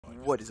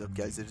What is up,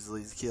 guys? It is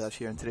Lazy Kelash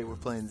here, and today we're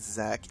playing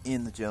Zac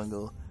in the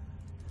jungle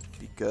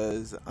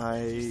because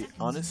I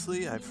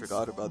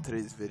forgot about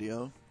today's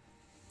video,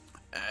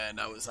 and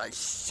I was like,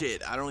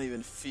 shit, I don't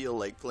even feel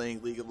like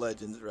playing League of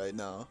Legends right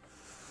now.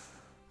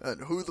 And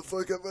who the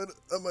fuck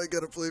am I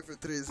gonna play for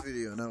today's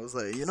video? And I was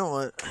like, you know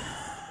what?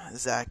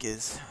 Zac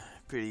is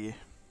pretty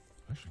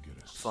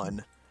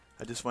fun.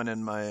 I just went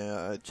in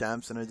my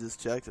champs and I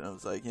just checked, and I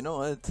was like, you know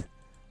what?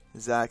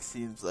 Zac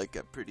seems like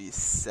a pretty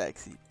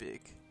sexy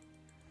pick.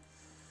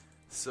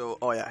 So,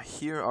 oh yeah,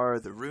 here are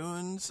the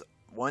runes.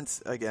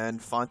 Once again,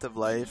 font of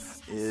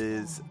life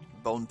is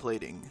bone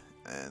plating,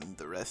 and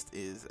the rest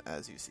is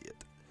as you see it.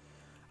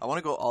 I want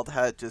to go Ult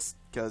Hat just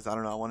because I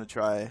don't know. I want to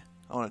try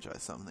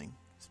something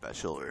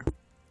special or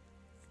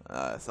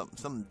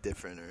something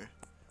different or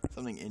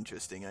something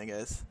interesting, I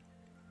guess.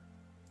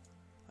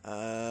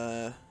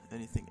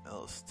 Anything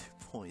else to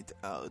point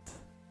out?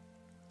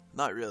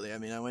 Not really. I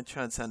mean, I went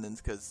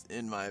Transcendence because,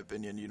 in my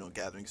opinion, you know,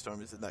 Gathering Storm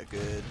isn't that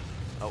good.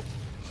 Oh.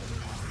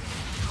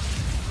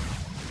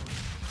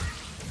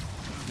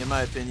 In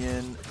my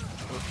opinion,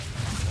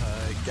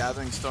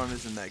 Gathering Storm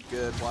isn't that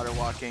good. Water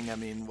Walking, I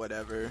mean,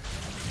 whatever.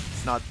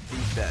 It's not the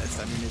best.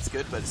 I mean, it's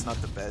good, but it's not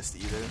the best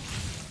either.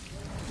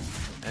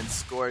 And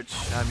Scorch,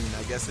 I mean,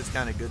 I guess it's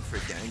kind of good for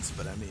ganks,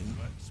 but I mean,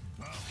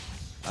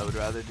 I would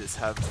rather just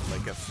have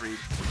like a free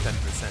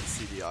 10%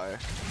 CDR.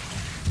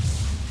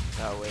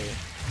 That way,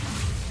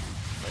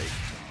 like,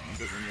 it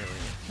doesn't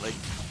really, like,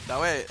 that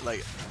way,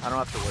 like, I don't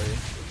have to worry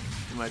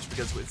too much,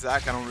 because with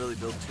Zac, I don't really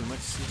build too much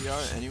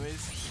CDR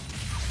anyways.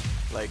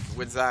 Like,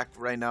 with Zac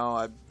right now,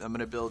 I'm going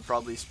to build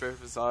probably Spirit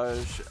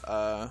Visage.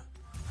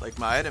 Like,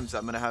 my items,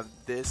 I'm going to have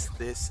this,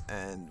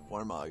 and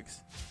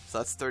Warmogs. So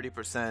that's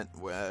 30%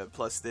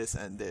 plus this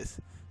and this.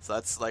 So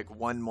that's like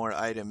one more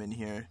item in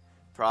here.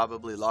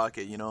 Probably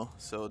Locket, you know?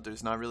 So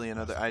there's not really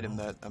another item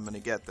that I'm going to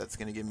get that's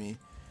going to give me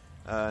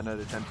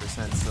another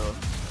 10%. So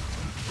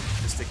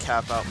just to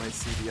cap out my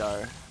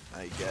CDR,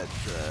 I get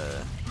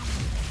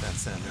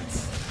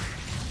Transcendence.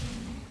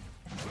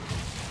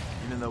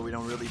 Even though we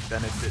don't really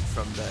benefit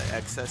from the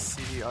excess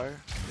CDR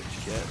that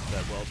you get,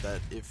 that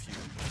if you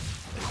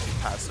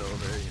pass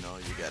over, you know,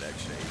 you get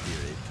extra AD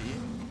or AP.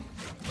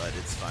 But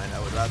it's fine. I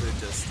would rather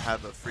just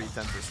have a free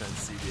 10%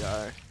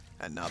 CDR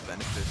and not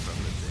benefit from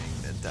the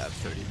thing than to have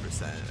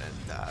 30%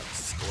 and to have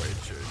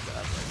Scorch or to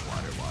have like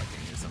Water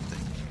Walking or something.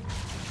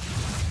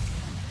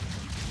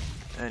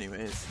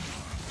 Anyways,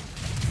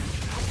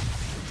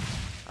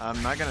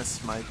 I'm not gonna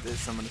smite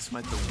this. I'm gonna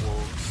smite the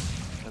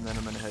wolves, and then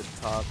I'm gonna head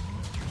top.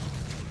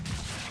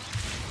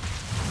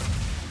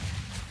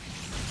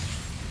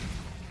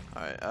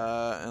 Alright,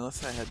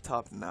 unless I head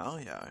top now?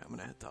 Yeah, I'm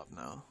gonna head top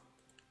now.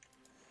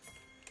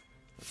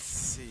 Let's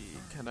see,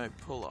 can I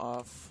pull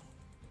off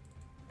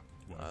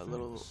a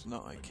little...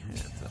 No, I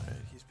can't. Alright,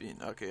 he's being...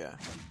 Okay, yeah.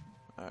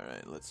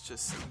 Alright, let's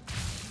just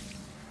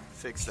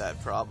fix that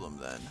problem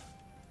then.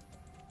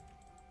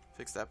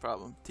 Fix that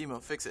problem. Teemo,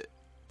 fix it.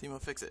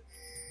 Teemo, fix it.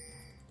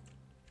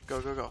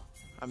 Go, go, go.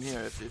 I'm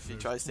here if he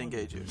tries to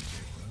engage you.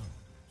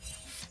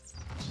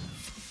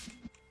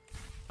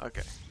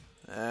 Okay.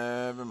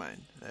 Never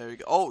mind. There we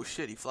go. Oh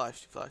shit, he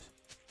flashed.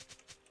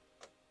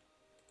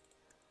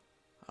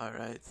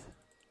 Alright.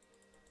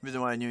 The reason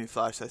why I knew he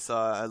flashed,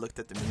 I looked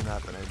at the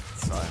minimap and I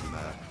saw him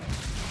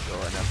go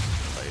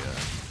enough like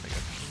a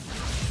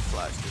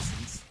flash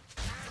distance.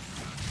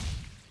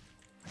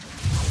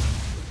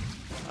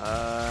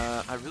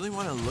 I really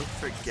want to look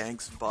for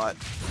gank spot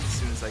as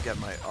soon as I get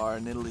my R.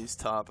 Nidalee's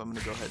top. I'm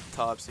gonna go ahead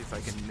top, see if I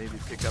can maybe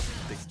pick up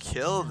the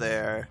kill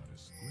there.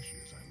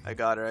 I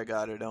got her,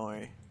 don't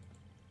worry.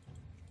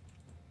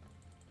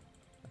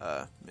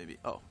 Maybe.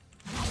 Oh.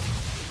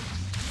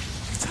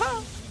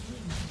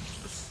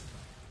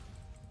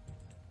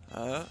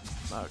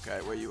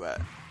 Okay, where you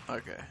at?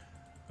 Okay.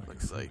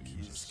 Looks like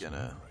he's just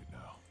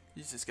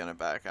gonna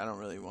back. I don't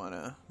really want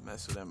to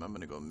mess with him. I'm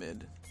gonna go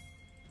mid.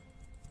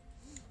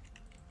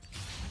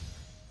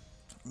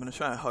 I'm gonna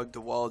try and hug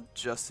the wall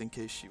just in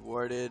case she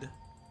warded.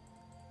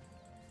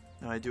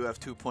 Now I do have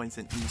 2 points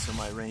in E, so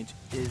my range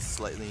is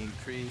slightly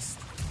increased.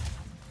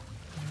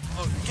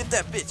 Oh, get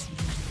that bitch!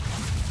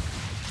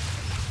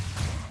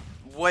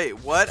 Wait,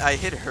 what? I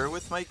hit her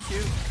with my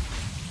Q?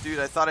 Dude,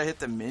 I thought I hit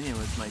the minion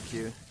with my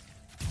Q.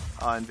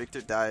 Oh, and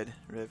Victor died.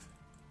 Riv.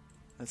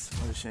 That's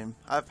what a shame.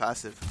 I have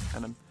passive,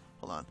 and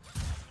hold on.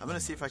 I'm gonna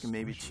see if I can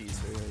maybe cheese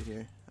her right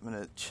here. I'm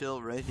gonna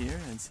chill right here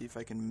and see if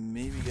I can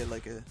maybe get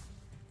like a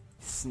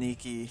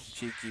sneaky,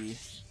 cheeky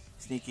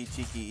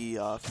E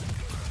off.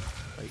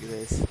 Like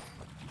this.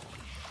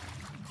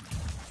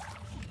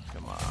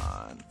 Come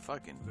on.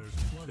 Fucking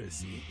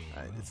pussy.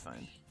 Alright, it's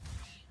fine.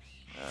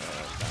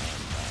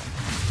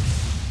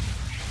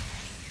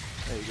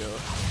 There you go.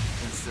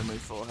 Instantly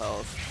full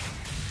health.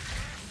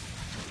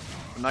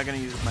 I'm not gonna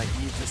use my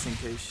E just in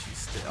case she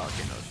stays.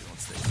 Okay, no, she won't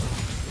stay.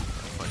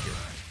 Fuck it.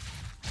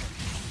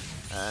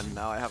 And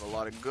now I have a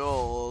lot of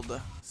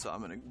gold, so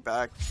I'm gonna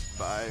back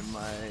buy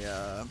my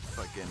I'm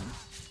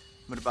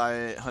gonna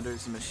buy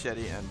Hunter's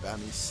Machete and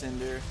Bami's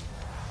Cinder.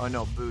 Oh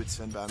no, Boots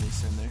and Bami's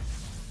Cinder.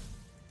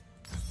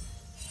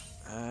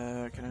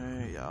 Can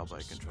I? Yeah, I'll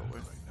buy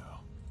controller.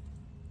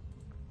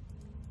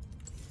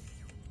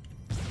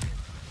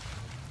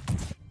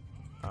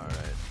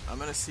 Alright, I'm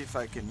gonna see if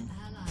I can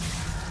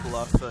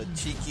bluff a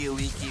cheeky,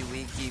 leaky,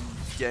 weaky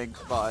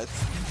gank bot.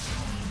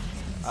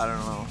 I don't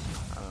know.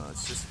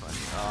 It's just funny.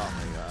 Oh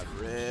my god,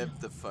 rip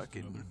the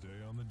fucking.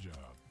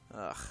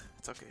 Ugh,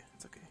 it's okay.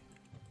 It's okay.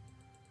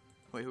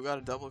 Wait, who got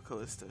a double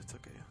Kalista? It's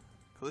okay.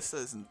 Kalista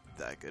isn't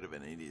that good of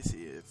an ADC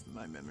if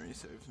my memory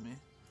serves me.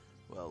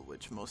 Well,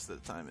 which most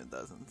of the time it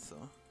doesn't, so.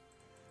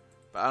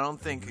 But I don't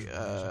think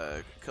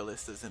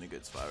Kalista's in a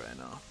good spot right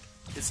now.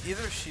 It's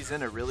either she's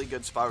in a really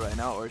good spot right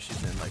now or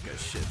she's in like a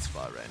shit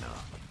spot right now.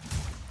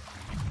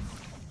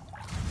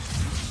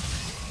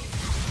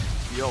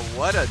 Yo,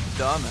 what a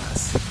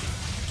dumbass.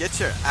 Get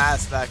your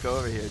ass back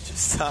over here,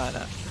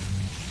 Justana.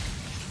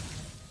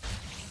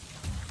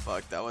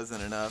 Fuck, that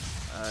wasn't enough.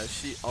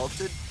 She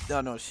ulted?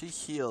 No, she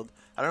healed.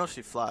 I don't know if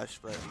she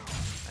flashed, but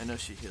I know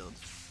she healed.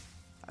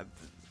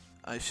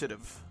 I should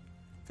have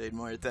paid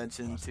more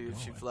attention to if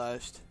she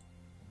flashed.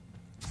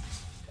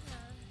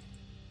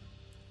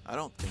 I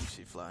don't think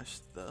she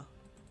flashed, though.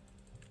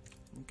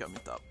 Got me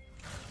top.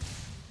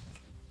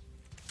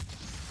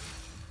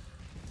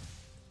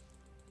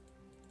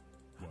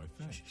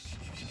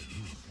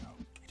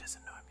 He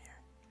doesn't know I'm here.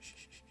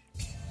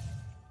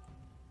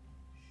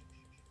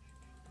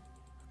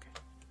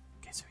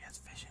 Okay, so he has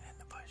vision in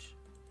the bush.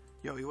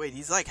 Yo, wait,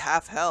 he's like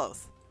half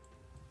health.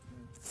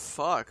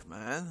 Fuck,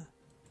 man.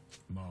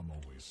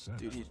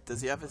 Dude,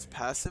 does he have his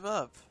passive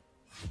up?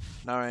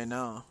 Not right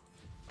now.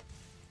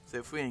 So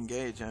if we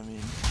engage, I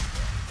mean...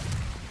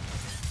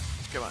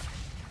 Come on.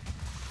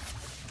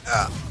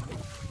 Ah.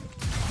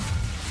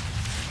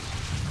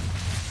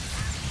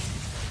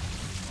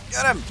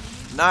 Get him!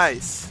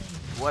 Nice!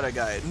 What a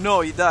guy.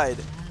 No, he died.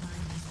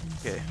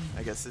 Okay,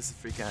 I guess this is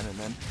free cannon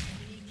then.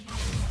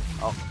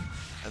 Oh,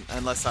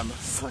 unless I'm a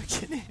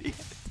fucking idiot.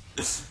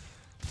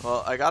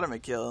 Well, I got him a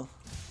kill.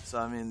 So,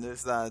 I mean,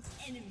 there's that.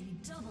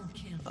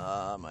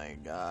 Oh my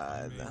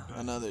god.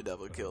 Another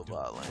double kill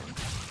bot lane.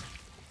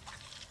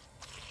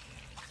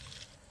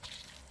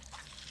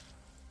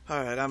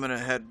 Alright, I'm gonna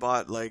head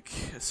bot like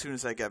as soon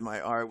as I get my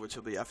R, which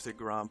will be after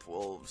Gromp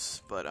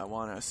Wolves, but I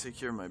wanna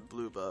secure my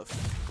blue buff.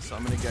 So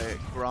I'm gonna get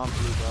Gromp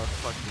blue buff,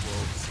 fuck the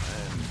Wolves,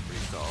 and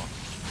recall.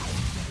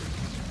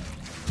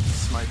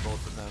 Smite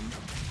both of them.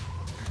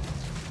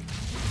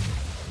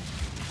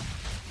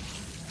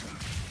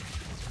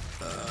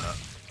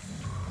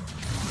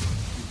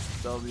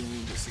 W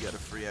just to get a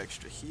free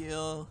extra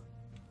heal.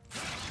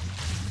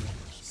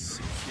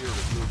 Secure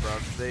the blue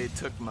buff. They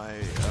took my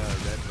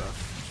red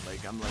buff.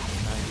 Like, I'm like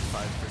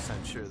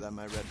 95% sure that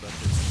my red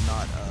buff is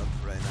not up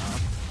right now.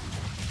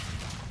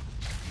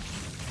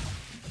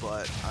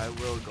 But I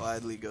will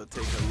gladly go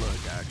take a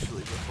look,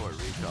 actually, before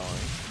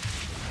recalling.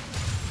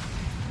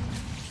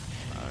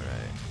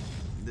 Alright.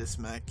 This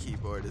Mac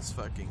keyboard is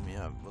fucking me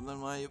up. Well, then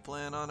why are you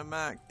playing on a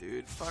Mac,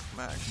 dude? Fuck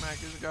Mac.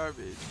 Mac is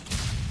garbage.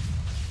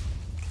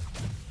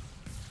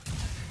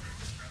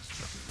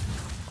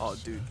 Oh,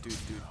 dude.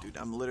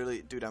 I'm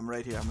literally... Dude, I'm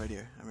right here.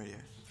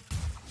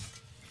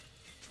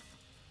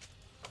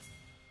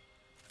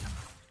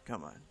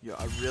 Come on. Yo,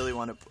 I really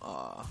want to...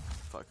 Aw,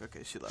 fuck.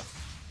 Okay, she left.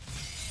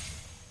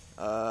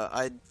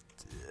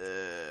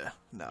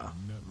 No.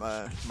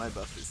 My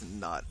buff is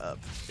not up.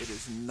 It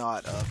is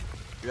not up.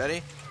 You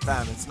ready?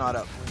 Bam, it's not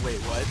up. Wait,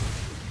 what?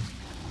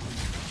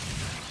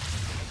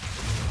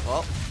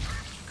 Well,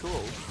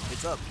 cool.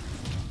 It's up.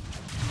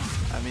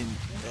 I mean,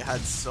 they had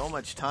so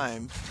much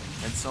time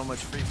and so much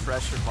free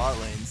pressure bot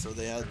lane, so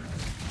they had...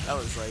 That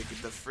was like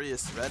the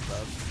freest red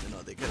buff. You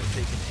know, they could have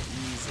taken it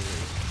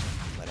easily.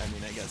 But I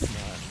mean, I guess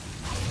not.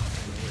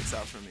 It works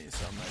out for me,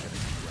 so I'm not gonna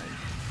complain.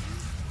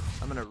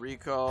 I'm gonna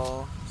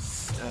recall,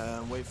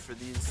 wait for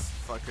these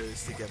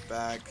fuckers to get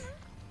back,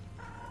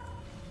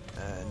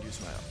 and use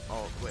my...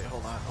 Oh, wait,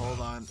 hold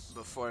on.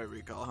 Before I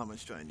recall, how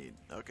much do I need?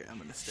 Okay, I'm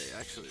gonna stay,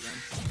 actually, then.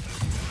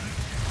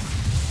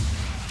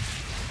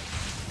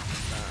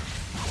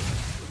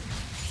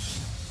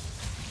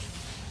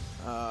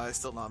 I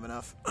still don't have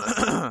enough.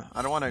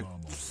 I don't want to...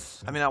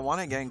 I mean, I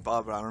want to gank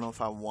bot, but I don't know if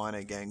I want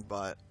to gank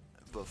bot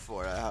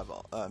before I have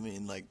all... I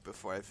mean, like,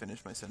 before I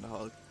finish my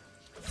Cinderhog.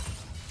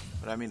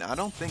 But I mean, I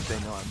don't think they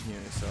know I'm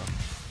here, so...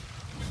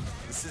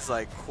 This is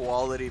like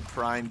quality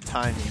prime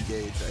time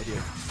engage right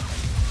here.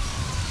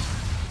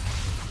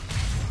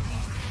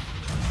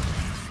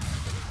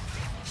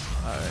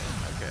 Alright,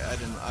 okay,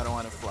 I don't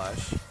want to flash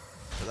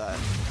for that.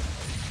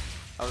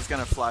 I was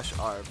gonna flash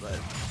R, but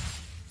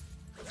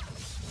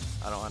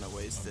I don't want to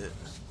waste it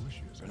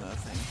for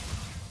nothing.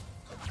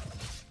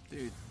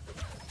 Dude,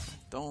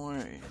 don't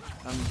worry.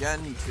 I'm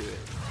getting to it.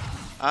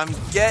 I'm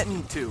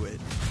getting to it.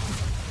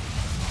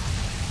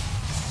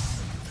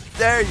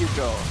 There you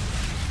go.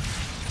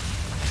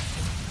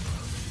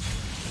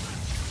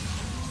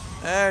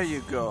 There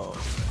you go.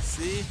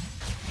 See?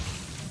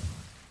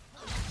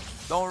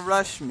 Don't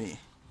rush me.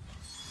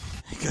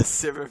 Because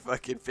Sivir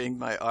fucking pinged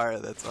my R,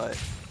 that's why.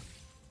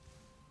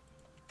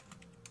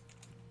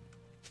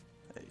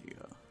 There you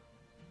go.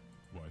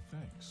 Why,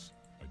 thanks.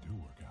 I do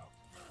work.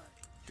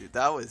 Dude,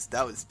 that was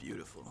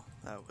beautiful.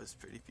 That was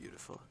pretty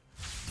beautiful.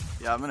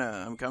 Yeah,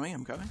 I'm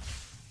coming. Come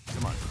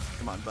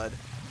on, bud.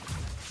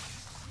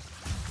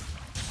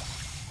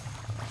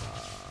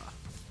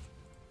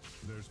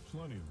 There's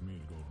plenty of me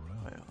to go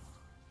around.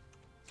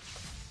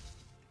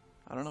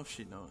 I don't know if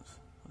she knows.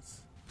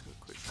 Let's do a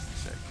quick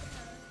check.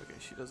 Okay,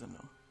 she doesn't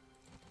know.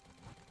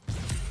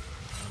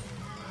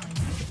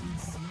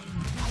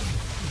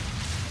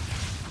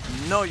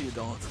 No, you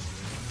don't.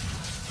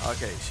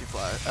 Okay, she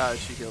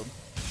killed.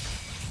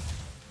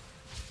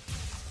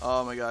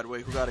 Oh my god,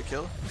 wait, who got a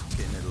kill?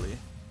 Okay, Italy.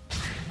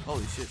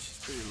 Holy shit, she's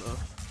pretty low.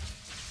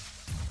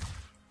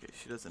 Okay,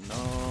 she doesn't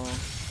know.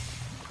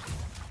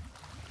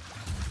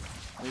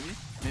 Maybe.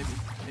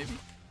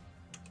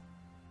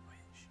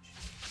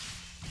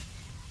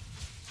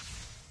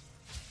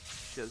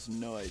 She has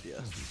no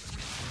idea.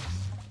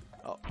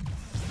 Oh.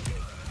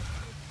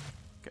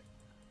 Okay.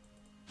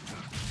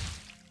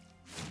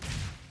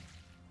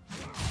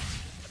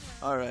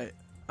 Alright,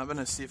 I'm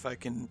gonna see if I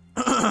can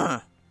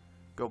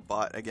go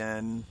bot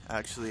again.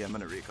 Actually, I'm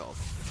gonna recall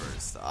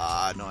first.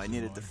 Ah, no, I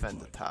need to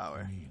defend the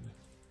tower.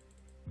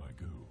 My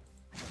goo.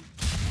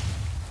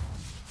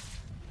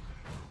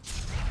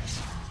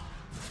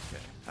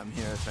 Okay, I'm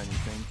here if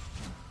anything.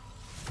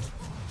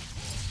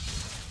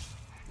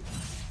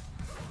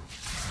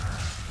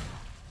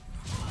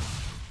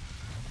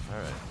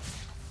 Alright.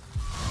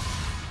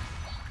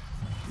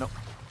 Nope,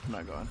 I'm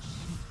not going.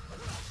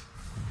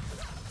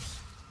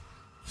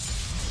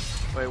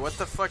 Wait, what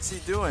the fuck's he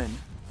doing?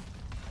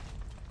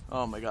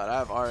 Oh my god, I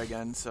have R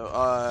again, so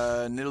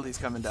Nidalee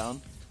coming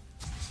down.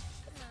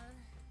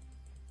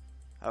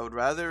 I would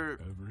rather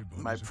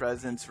my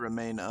presence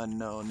remain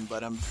unknown,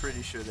 but I'm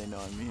pretty sure they know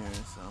I'm here,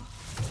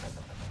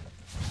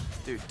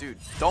 so.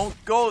 Dude, don't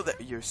go there!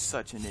 You're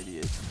such an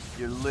idiot.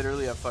 You're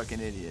literally a fucking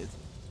idiot.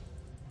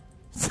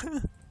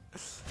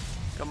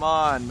 Come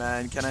on,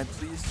 man, can I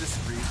please just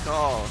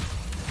recall?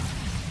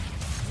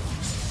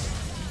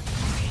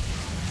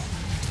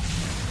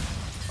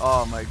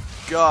 Oh my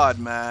god,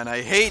 man,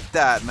 I hate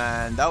that,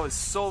 man. That was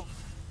so...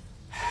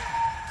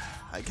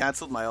 I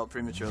cancelled my ult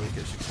prematurely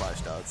because she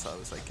flashed out, so I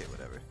was like, okay,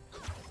 whatever.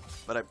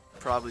 But I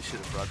probably should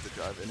have brought the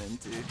Jarvan in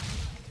too.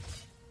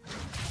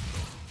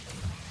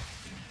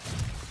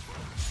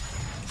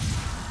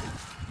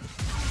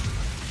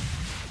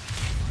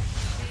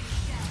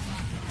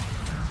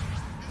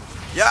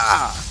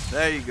 Yeah!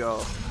 There you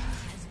go.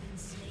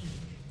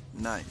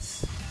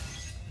 Nice.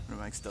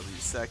 Max W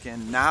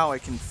second. Now I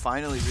can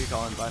finally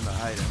recall and buy my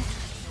item.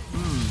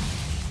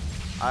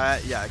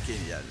 Yeah, I can,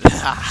 yeah.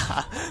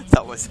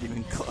 That wasn't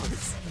even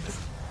close.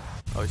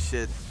 Oh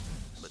shit.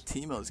 But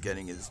Teemo's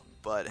getting his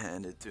butt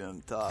handed to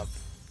him top.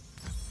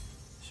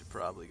 Should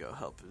probably go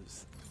help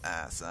his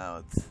ass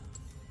out.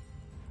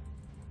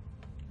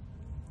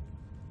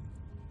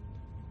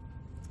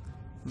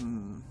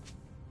 Yeah,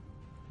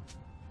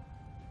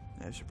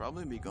 I should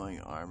probably be going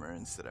armor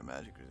instead of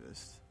magic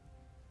resist.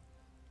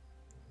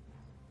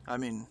 I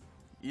mean,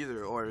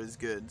 either or is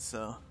good,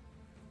 so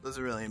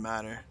doesn't really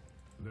matter.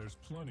 There's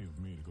plenty of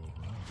me to go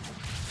around.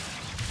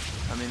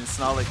 I mean, it's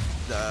not like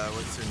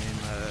what's her name,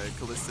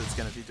 Callista's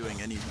gonna be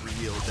doing any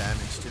real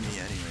damage to me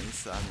anyways.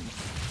 So I mean,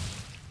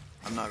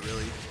 I'm not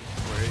really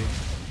worried,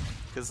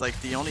 because like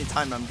the only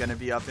time I'm gonna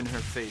be up in her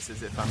face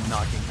is if I'm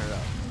knocking her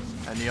up,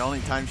 and the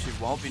only time she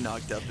won't be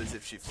knocked up is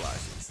if she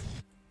flashes,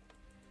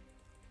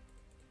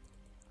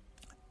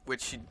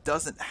 which she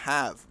doesn't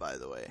have, by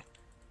the way.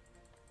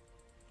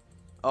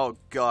 Oh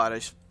god,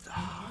 I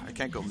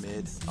can't go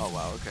mid. Oh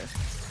wow, okay.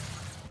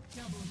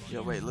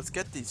 Yo, wait, let's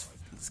get this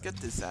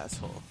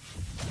asshole.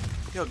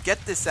 Yo,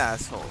 get this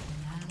asshole.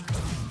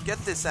 Get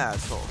this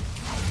asshole.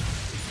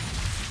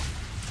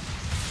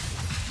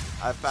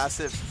 I have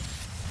passive.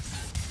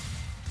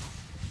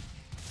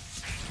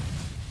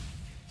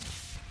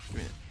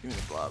 Give me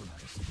the blob.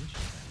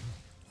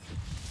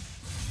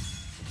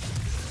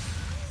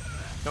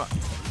 Come on.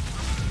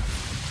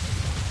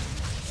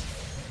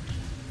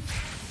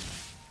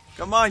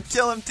 Come on,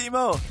 kill him,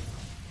 Teemo!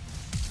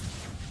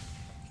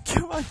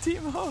 Come on,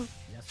 Teemo!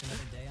 Just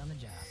another day on the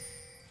job.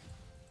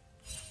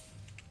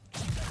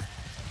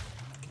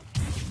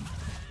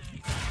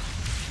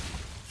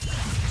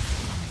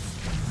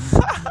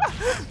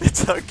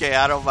 It's okay,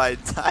 I don't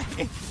mind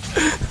dying.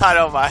 I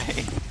don't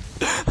mind.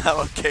 I'm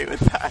okay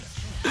with that.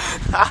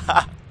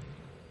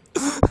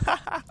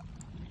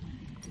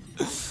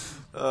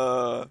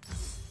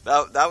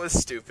 That was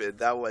stupid.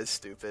 That was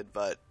stupid,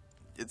 but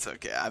it's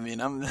okay. I mean,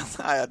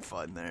 I had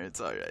fun there.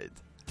 It's alright.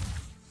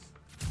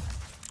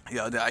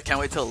 Yo, I can't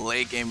wait till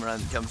late game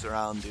run comes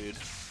around, dude.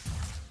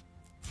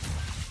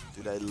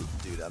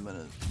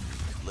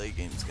 Late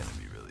game's gonna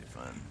be really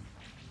fun.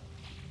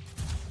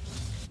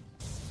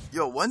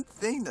 Yo, one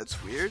thing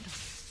that's weird.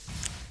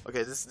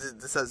 Okay,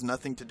 this has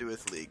nothing to do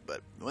with League,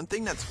 but one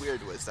thing that's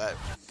weird was that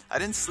I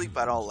didn't sleep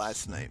at all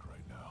last night.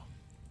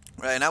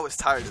 Right, and I was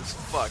tired as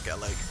fuck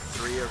at like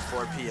 3 or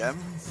 4 p.m.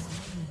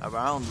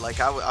 Around,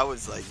 like, I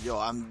was like, yo,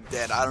 I'm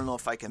dead. I don't know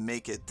if I can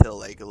make it till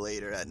like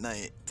later at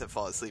night to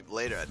fall asleep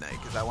later at night,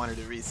 because I wanted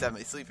to reset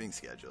my sleeping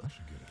schedule. I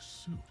should get a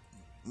suit.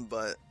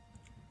 but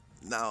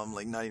now I'm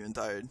like not even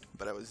tired.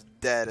 But I was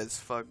dead as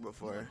fuck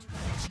before.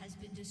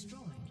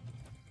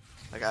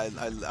 Like I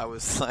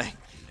was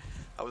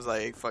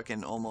like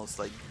fucking almost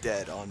like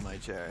dead on my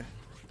chair.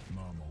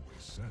 Mom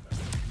always said that.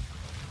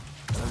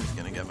 I'm just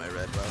gonna get my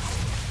red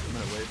buff. I'm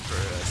gonna wait for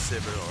a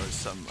Sivir or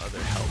some other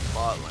help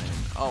bot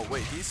lane. Oh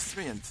wait, he's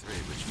 3-3,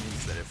 which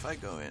means that if I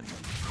go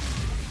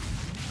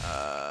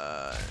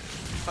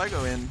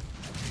in,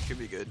 it could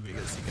be good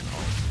because he can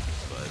ult.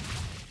 But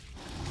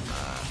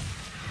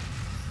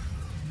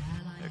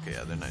okay,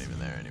 yeah, they're not even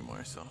there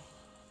anymore, so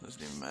it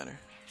doesn't even matter.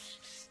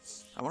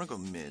 I want to go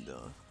mid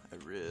though. I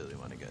really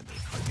want to get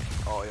this fucking.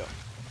 Oh yo,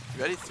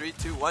 you ready? 3,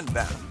 2, 1,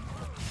 bam.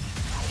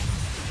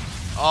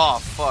 Oh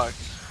fuck.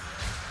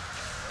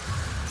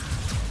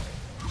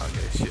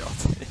 Okay, she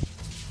ulted.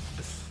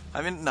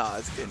 I mean, nah,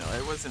 it's okay. No,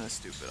 it wasn't a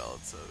stupid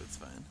ult, so it's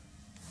fine.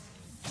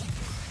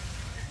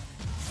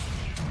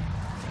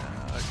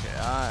 Yeah, okay,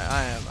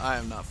 I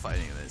am not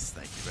fighting this.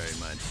 Thank you very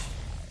much.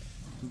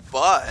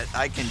 But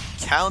I can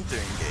counter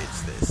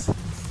engage this.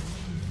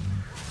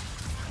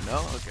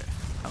 No, okay.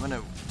 I'm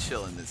gonna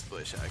chill in this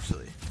bush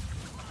actually,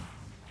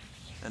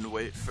 and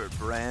wait for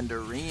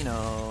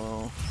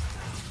Branderino.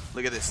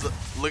 Look at this.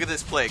 Look at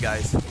this play,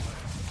 guys.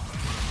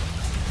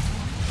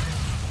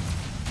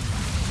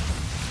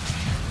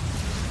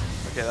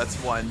 Okay, that's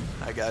one,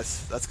 I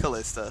guess. That's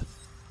Kalista.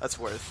 That's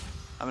worth.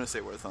 I'm gonna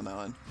say worth on that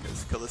one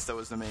because Kalista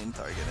was the main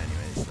target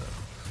anyway. So,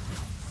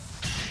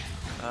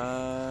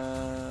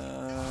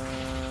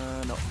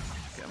 no.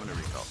 Okay, I'm gonna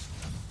recall.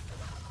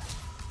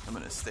 I'm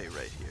gonna stay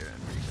right here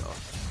and recall.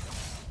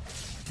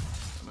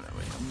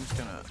 I'm just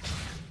gonna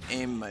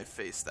aim my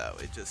face that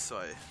way just so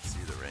I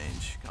see the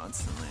range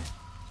constantly.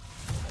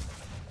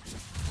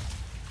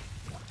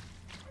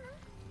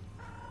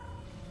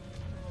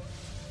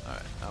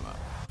 Alright, I'm out.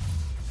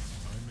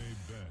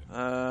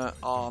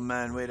 Oh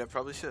man, wait, I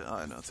probably should.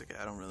 Oh no, it's okay.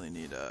 I don't really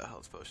need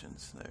health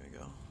potions. There we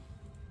go.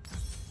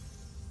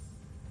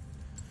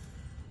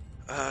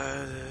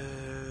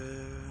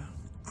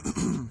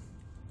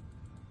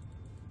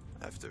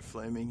 After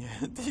flaming,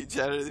 do you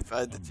generally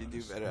find that you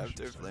do better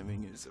after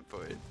flaming your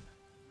support?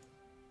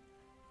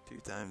 2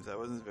 times. I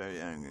wasn't very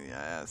angry.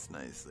 I asked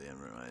nicely and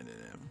reminded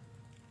him.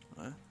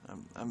 What?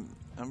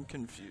 I'm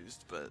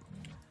confused, but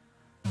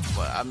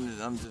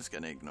I'm just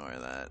gonna ignore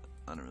that.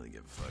 I don't really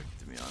give a fuck,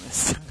 to be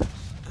honest.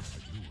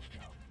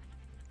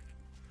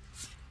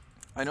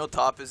 I know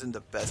top isn't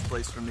the best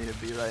place for me to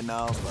be right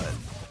now, but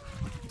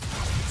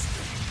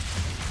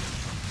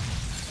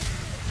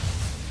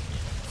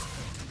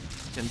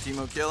can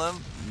Teemo kill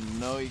him?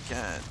 No, he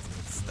can't.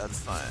 That's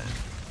fine.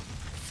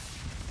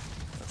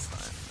 That's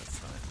fine. That's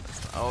fine. That's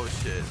fine. Oh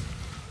shit.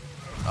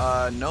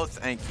 No,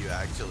 thank you.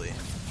 Actually,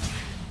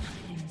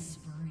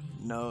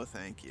 no,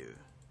 thank you.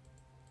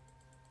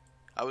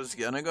 I was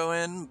gonna go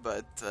in,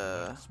 but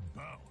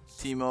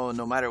Teemo,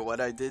 no matter what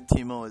I did,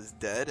 Teemo is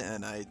dead,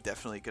 and I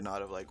definitely could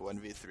not have like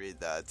 1v3'd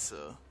that,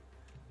 so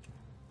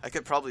I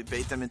could probably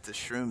bait them into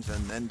shrooms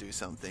and then do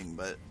something,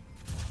 but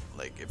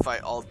like if I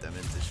ult them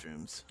into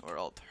shrooms, or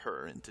ult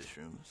her into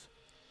shrooms.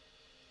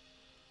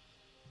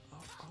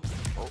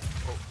 Oh,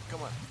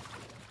 come on.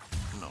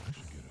 No.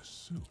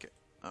 Okay,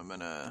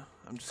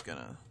 I'm just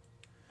gonna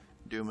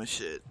do my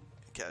shit,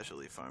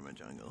 casually farm a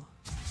jungle.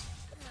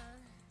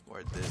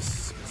 Ward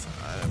this, because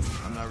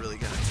I'm not really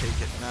gonna take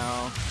it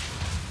now,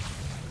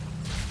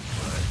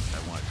 but I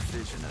want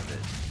vision of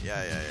it.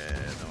 Yeah,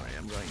 don't worry,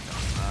 I'm going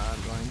top,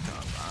 I'm going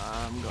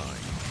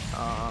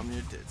top,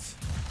 your tits.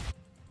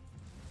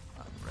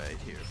 I'm right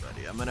here,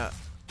 buddy. I'm gonna,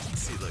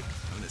 see, look,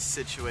 I'm gonna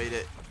situate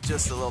it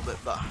just a little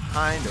bit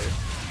behind her.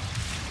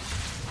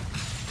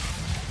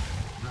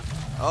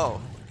 Oh.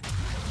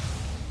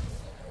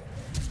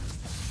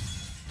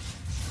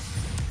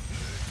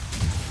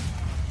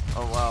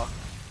 Oh, wow.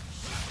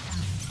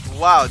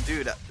 Wow,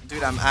 dude,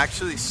 I'm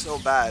actually so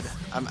bad.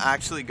 I'm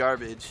actually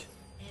garbage.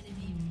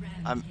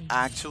 I'm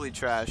actually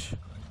trash.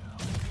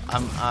 I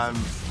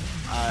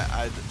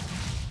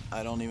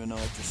don't even know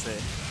what to say.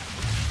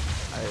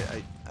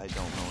 I don't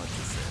know what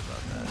to say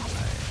about that.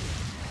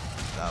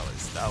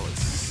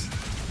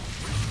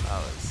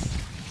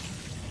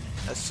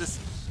 Let's just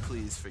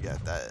please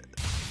forget that.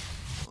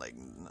 Like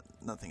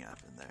nothing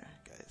happened there,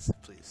 guys.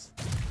 Please,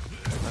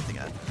 nothing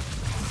happened.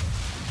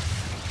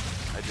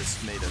 I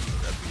just made a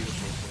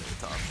beautiful play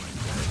top lane,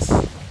 guys.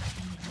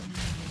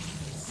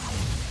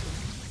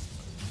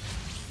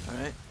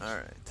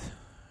 Alright.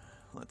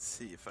 Let's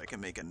see if I can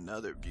make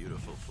another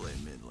beautiful play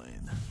mid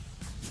lane.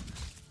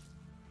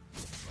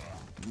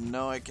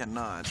 No, I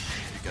cannot,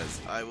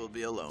 because I will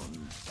be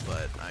alone,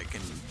 but I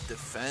can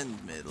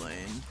defend mid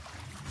lane.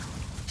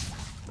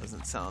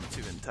 Doesn't sound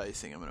too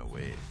enticing. I'm gonna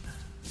wait.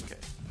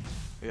 Okay.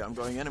 Yeah, I'm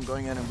going in.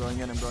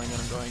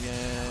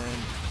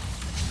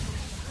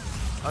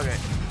 Okay.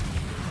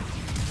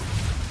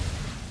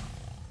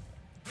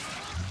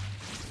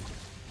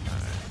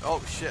 Oh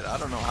shit, I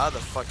don't know how the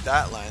fuck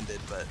that landed,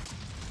 but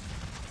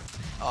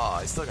oh,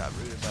 I still got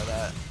rooted by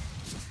that.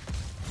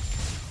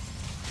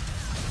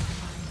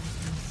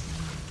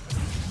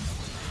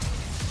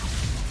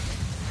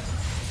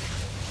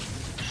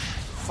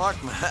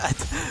 Fuck, Matt.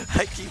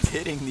 I keep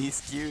hitting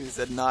these Qs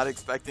and not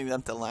expecting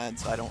them to land,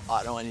 so I don't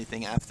auto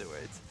anything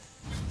afterwards.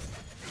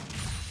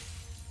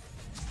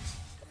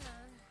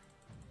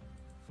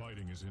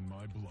 Fighting is in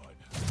my blood.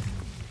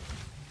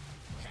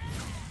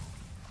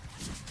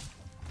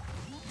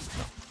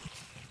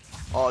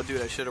 Oh,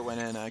 dude, I should have went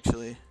in,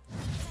 actually.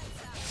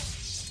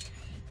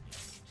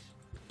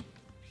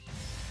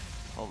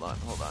 Hold on,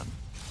 hold on.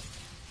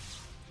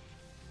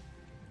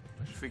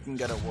 If we can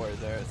get a ward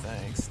there,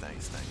 thanks,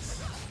 thanks,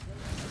 thanks.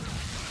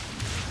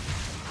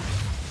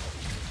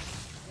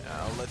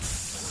 Yeah,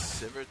 let's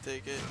Sivir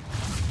take it.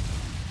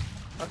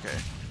 Okay,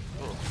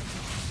 cool.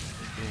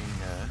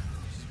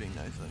 She's being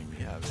nice, letting me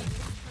have it.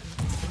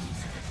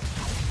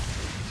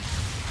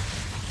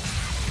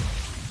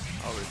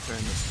 I'll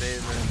return this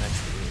favor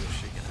next to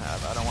she can have.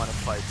 I don't want to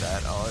fight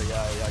that. Oh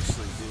yeah, I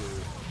actually do.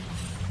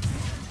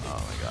 Oh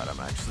my god, I'm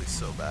actually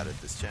so bad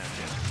at this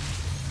champion.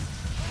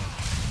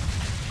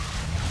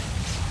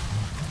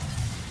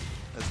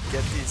 Let's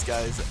get these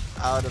guys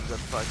out of the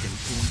fucking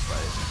team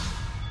fight.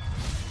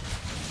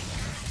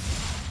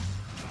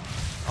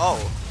 Oh,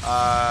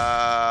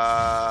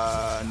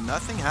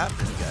 nothing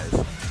happened, guys.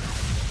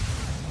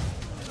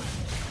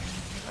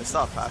 I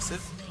saw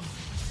passive,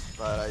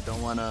 but I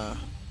don't want to.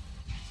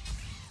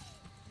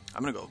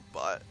 I'm gonna go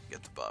bot,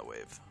 get the bot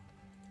wave.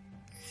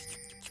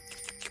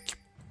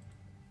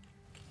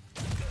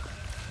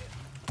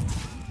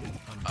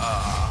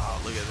 Ah,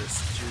 look at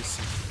this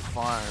juicy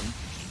farm.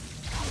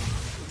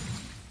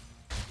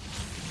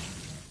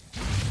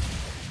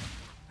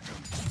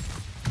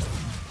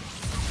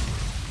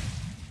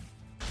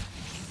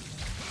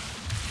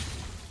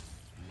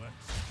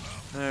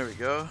 There we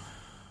go.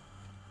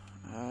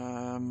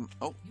 Oh.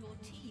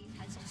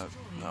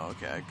 No,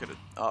 okay, I could have.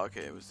 Oh,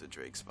 okay, it was the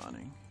Drake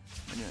spawning.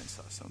 I knew I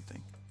saw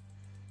something.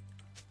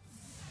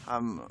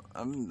 I'm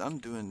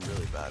doing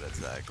really bad at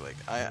Zac. Like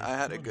I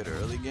had a good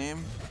early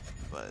game,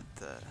 but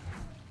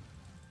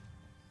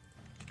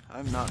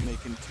I'm not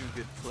making too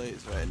good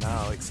plays right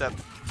now. Except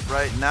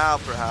right now,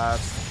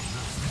 perhaps.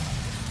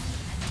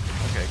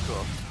 Okay,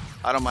 cool.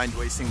 I don't mind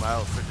wasting my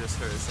ult for just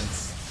her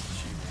since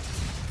she.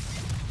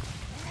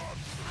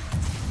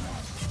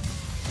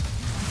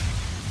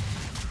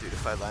 Dude,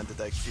 if I landed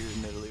that Q,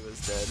 Italy was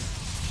dead.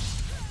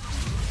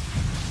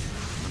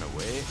 I'm gonna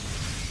wait.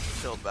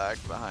 Chill back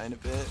behind a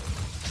bit.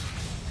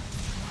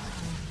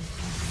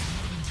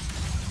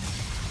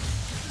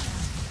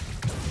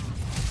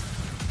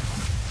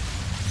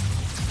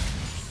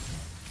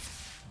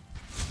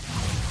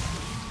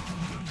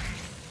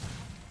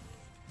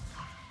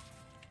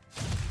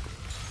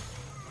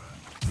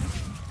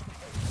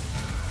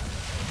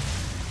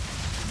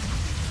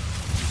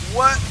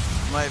 What?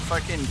 My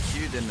fucking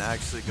Q didn't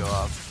actually go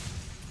off.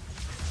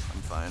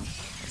 I'm fine.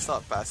 I saw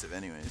it passive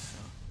anyways, so.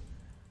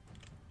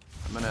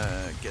 I'm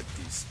gonna get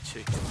these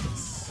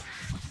chickens.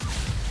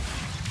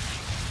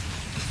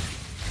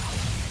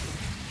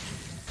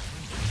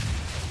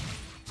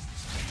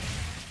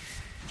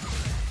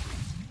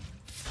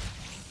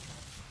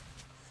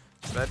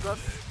 Red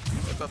buff?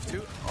 Red buff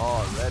 2?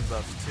 Oh, red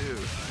buff 2.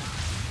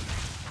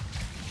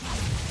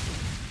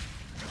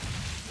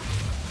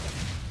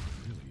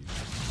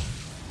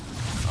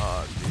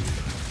 Oh, dude,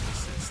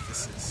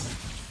 this is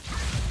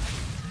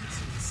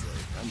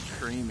like, I'm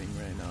creaming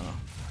right now.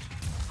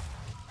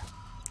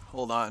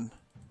 Hold on.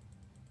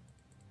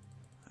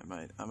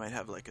 I might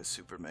have like a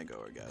super mega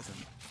orgasm.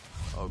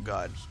 Oh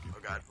god,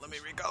 let me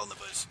recall in the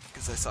bush,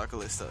 because I saw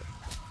Kalista.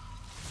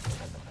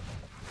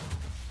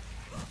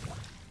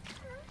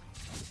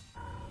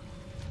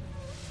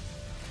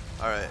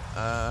 Alright,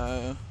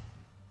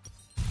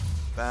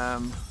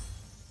 bam.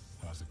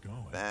 How's it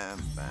going?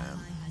 Bam, bam.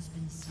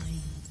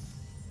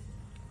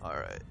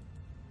 Alright.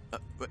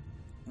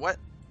 What?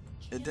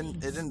 It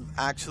didn't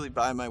actually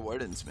buy my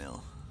Warden's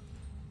Meal.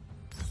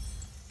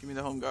 Give me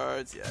the home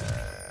guards,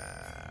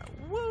 yeah.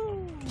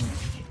 Woo!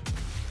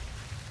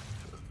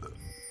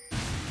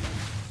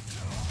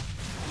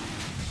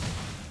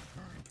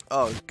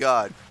 Oh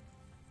god.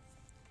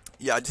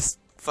 Yeah, I just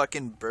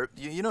fucking burp.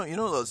 You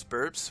know those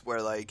burps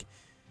where like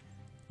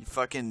you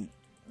fucking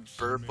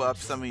burp up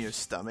some of your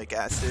stomach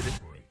acid?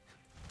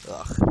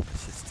 Ugh,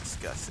 this is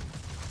disgusting.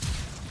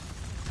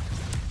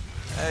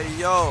 Hey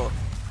yo,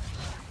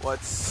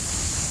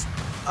 what's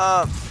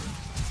up,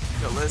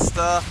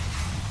 Kalista?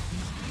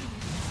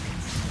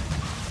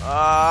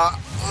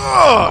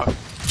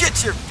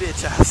 Get your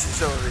bitch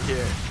asses over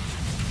here.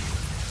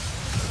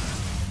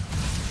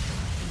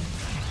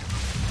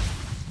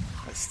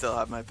 I still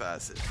have my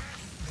passive.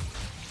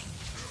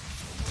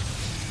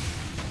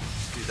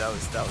 Dude, that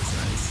was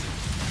nice.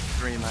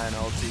 3-man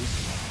ulti.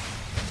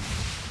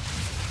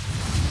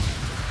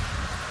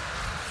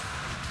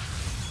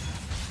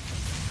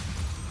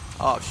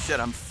 Oh shit,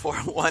 I'm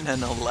 4-1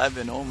 and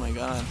 11. Oh my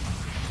god.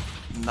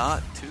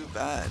 Not too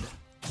bad.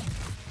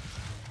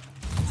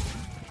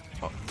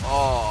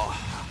 Oh,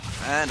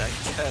 and I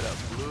get a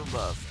blue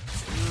buff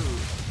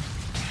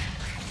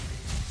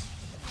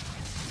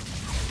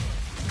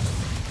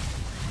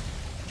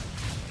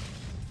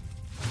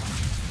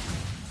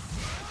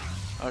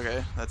too.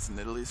 Okay, that's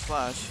Nidalee's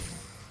flash.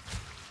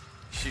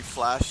 She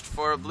flashed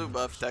for a blue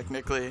buff,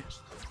 technically.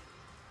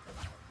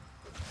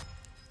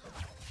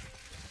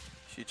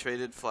 She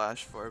traded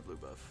flash for a blue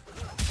buff.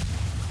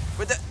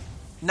 But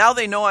now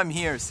they know I'm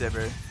here,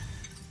 Sivir.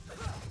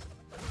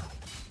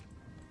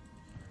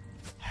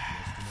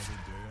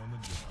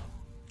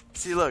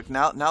 See, look,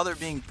 now they're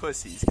being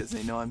pussies because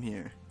they know I'm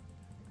here.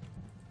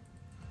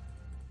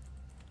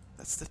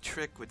 That's the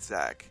trick with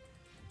Zac.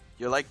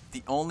 You're like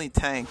the only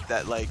tank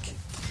that like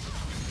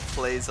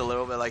plays a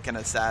little bit like an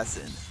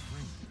assassin.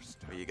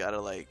 Where you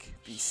gotta like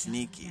be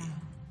sneaky.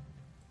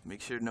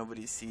 Make sure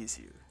nobody sees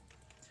you.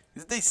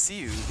 Because they see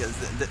you, because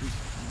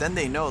then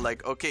they know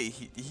like, okay,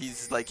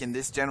 he's like in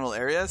this general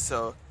area,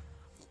 so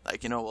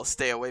like, you know, we'll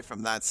stay away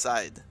from that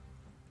side.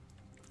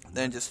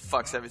 Then it just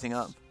fucks everything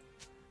up.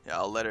 Yeah,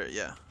 I'll let her,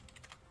 yeah.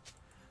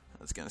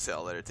 I was gonna say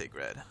I'll let her take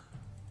red.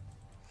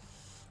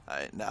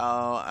 Alright,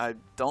 now I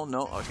don't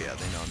know. Okay, yeah,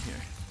 they know I'm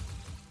here.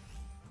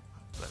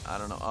 But I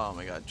don't know. Oh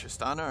my god,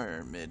 Tristana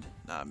or mid?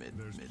 Nah, mid.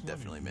 Mid,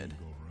 definitely mid.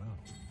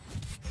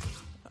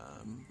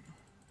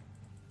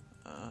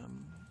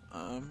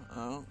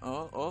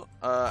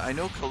 I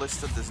know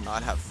Callista does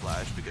not have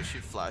flash because she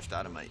flashed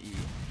out of my E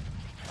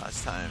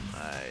last time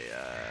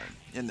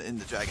in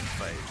the dragon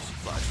fight. She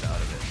flashed out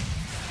of it.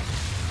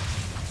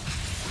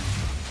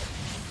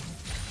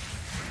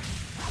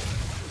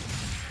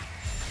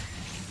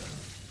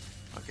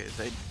 Okay,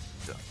 they.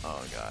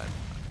 Oh god.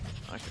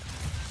 Okay.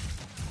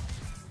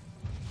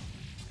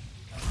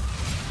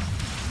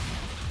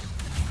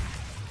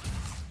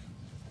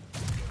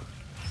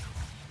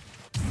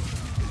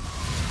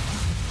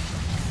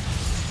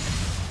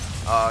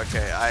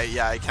 Okay,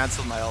 I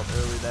canceled my ult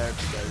early there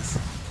because.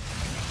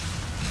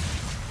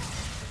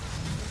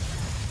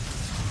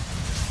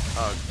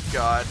 Oh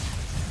god.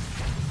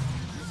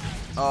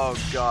 Oh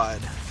god.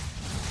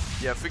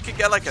 Yeah, if we could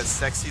get like a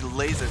sexy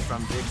laser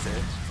from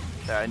Victor.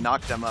 There, I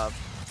knocked them up.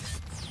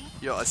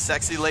 Yo, a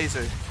sexy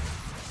laser.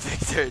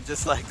 Victor,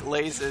 just like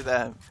laser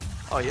them.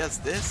 Oh, yes,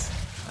 this?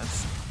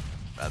 That's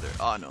rather.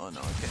 Oh, no,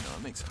 okay, no,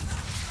 it makes sense.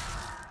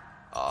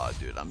 Oh,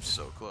 dude, I'm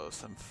so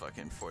close. I'm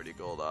fucking 40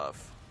 gold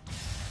off.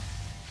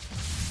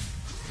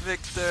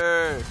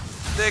 Victor!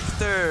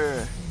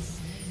 Victor!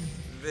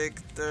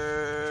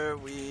 Victor,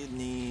 we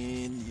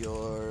need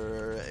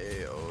your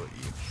AoE.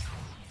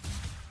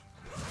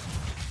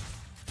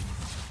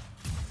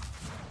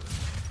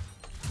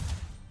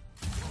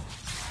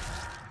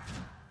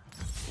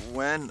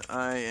 When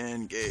I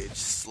engage,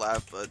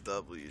 slap a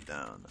W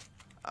down.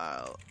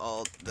 I'll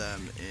ult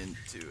them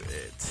into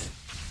it.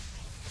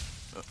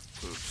 Oh,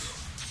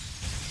 oops.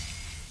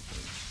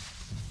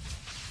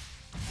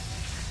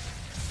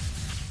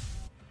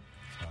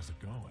 How's it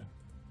going?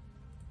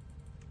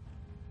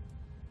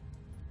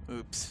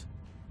 Oops.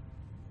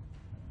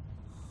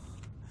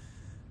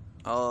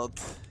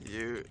 Ult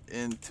you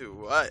into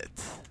what?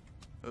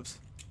 Oops.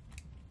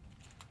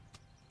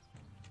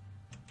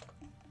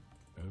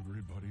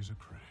 Everybody's a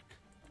critic.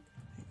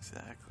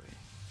 Exactly.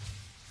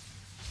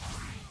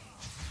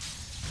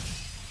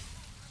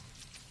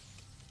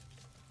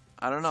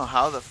 I don't know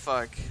how the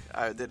fuck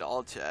I did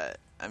ult chat.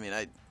 I mean,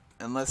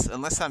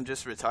 unless I'm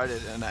just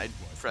retarded and I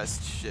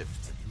pressed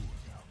shift.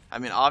 I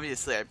mean,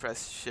 obviously I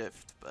pressed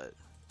shift, but.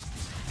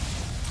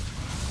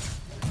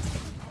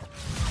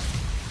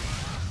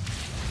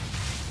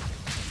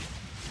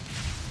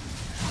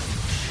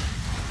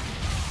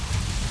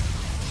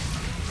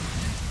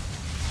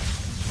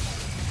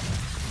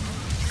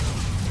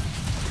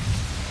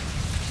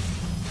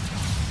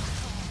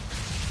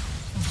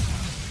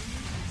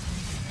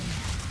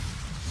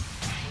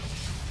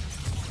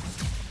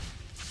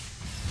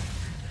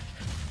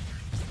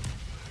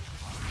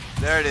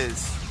 There it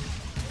is.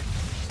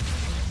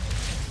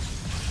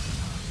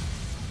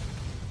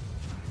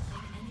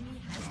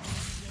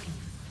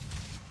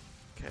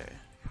 Okay,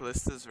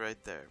 Callista's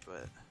right there,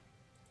 but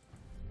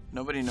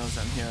nobody knows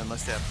I'm here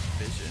unless they have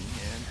vision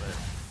here, but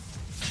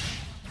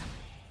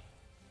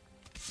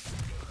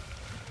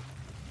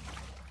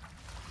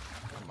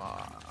come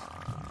on.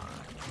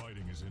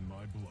 Fighting is in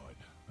my blood.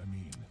 I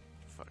mean,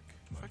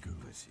 Fucking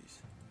pussies.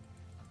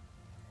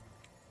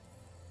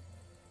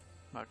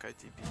 Makai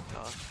TP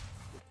top.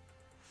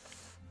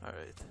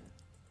 Alright.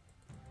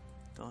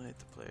 Don't hate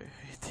the player,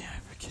 hate the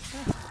advocate.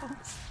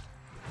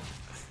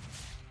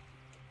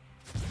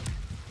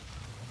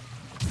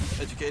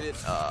 Educated?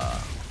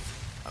 I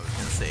was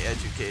gonna say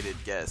educated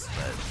guess,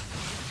 but.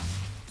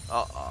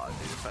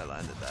 Dude, if I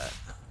landed that.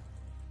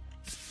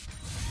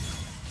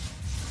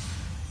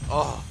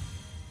 Oh!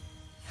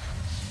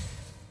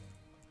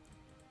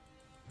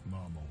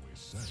 Mom always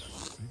said I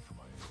was big for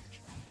my age.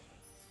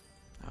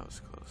 That was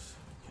close.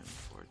 Can't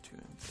afford 2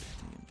 and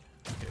 15.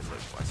 Okay,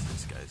 look, watch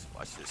this, guys.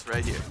 Watch this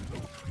right here.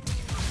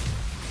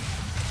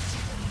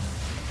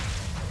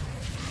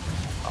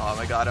 Oh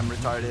my god, I'm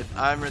retarded.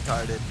 I'm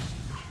retarded.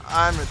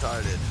 I'm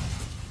retarded.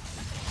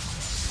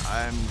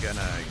 I'm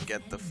gonna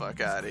get the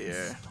fuck out of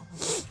here.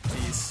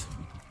 Peace.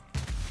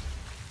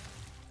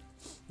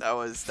 That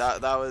was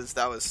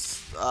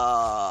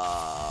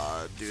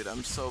Dude,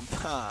 I'm so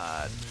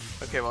bad.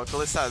 Okay, well,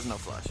 Kalista has no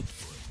flash.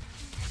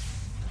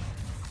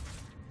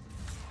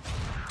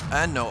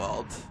 And no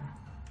ult.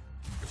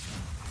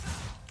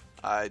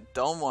 I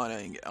don't want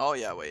to. Oh,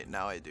 yeah, wait,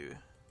 now I do.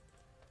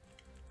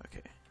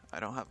 Okay, I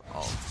don't have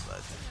ult,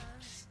 but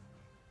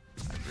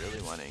I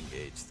really want to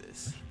engage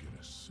this. Get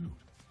a suit.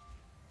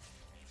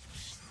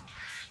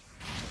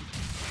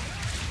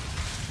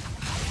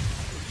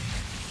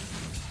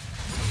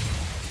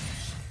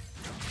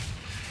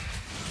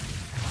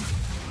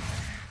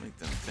 Make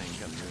them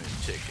think I'm doing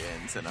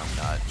chickens and I'm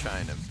not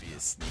trying to be a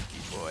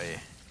sneaky boy.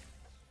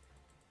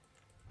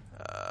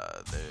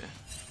 There.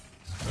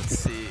 Let's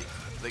see.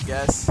 The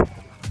guess.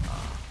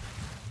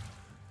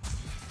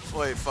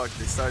 Wait, fuck,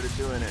 they started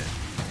doing it.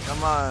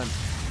 Come on.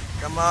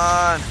 Come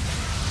on.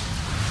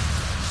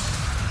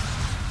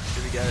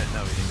 Did we get it?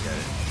 No, we didn't get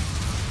it.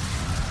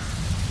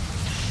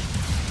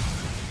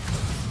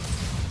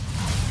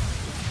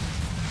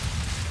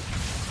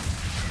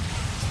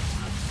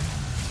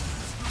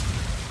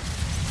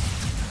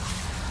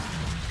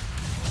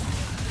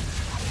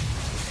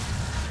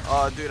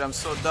 Oh, dude, I'm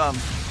so dumb.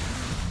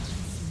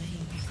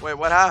 Wait,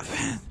 what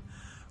happened?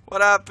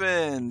 What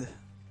happened?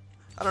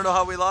 I don't know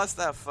how we lost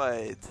that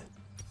fight.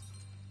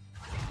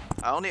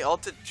 I only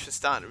ulted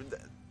Tristan.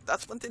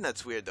 That's one thing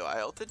that's weird though. I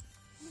ulted,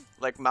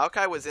 like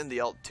Maokai was in the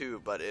ult too,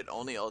 but it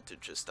only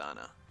ulted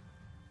Tristana.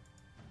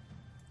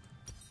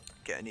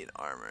 Okay, I need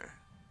armor.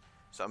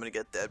 So I'm gonna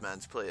get Dead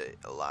Man's Play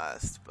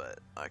last, but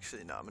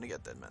actually no, I'm gonna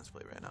get Dead Man's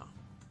Play right now.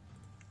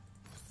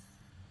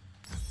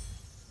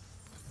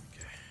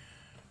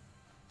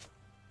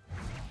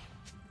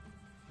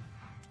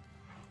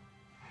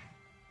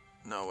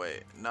 No,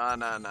 wait. Nah.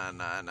 Not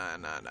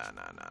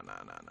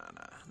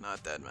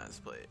Dead Man's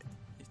Plate.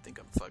 You think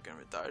I'm fucking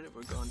retarded?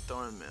 We're going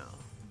Thornmail.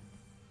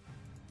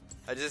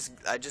 I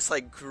just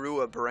like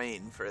grew a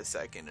brain for a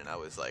second and I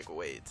was like,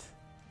 wait.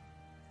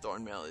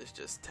 Thornmail is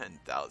just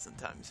 10,000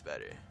 times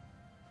better.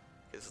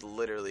 It's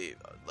literally,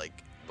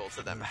 like, both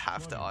of them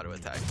have to auto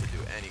attack to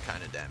do any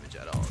kind of damage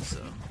at all,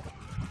 so.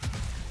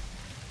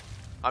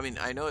 I mean,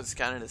 I know it's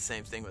kind of the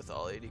same thing with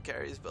all AD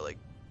carries, but like,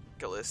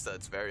 Kalista,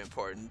 it's very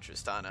important.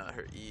 Tristana,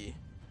 her E.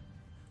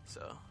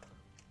 So.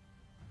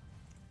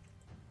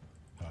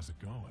 How's it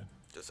going?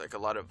 Just like a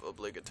lot of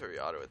obligatory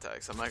auto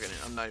attacks. I'm not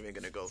even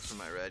gonna go for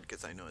my red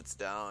because I know it's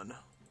down.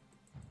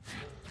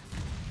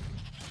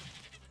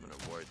 I'm gonna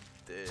ward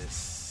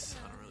this.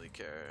 I don't really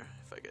care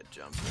if I get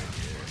jumped right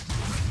here.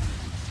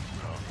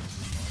 Oh,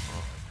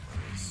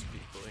 there's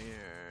people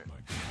here.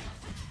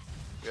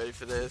 Ready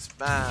for this?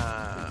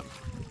 Bam!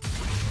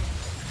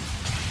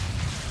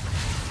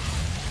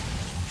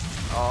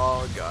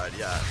 Oh god,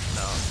 yeah.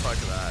 No, fuck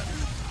that.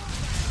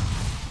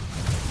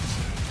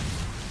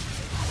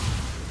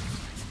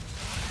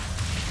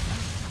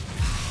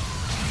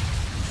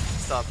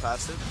 Stop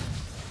passive.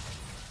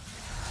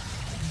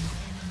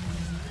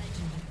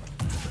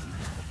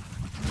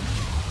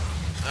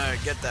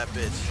 Alright, get that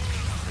bitch.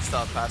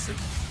 Stop passive.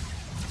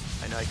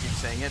 I know I keep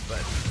saying it, but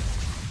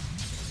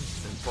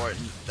it's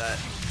important that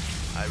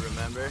I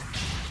remember.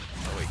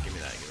 Oh wait, give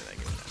me that, give me that,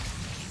 give me that.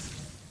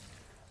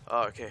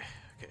 Oh, okay.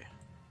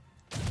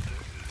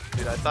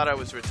 Dude, I thought I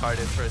was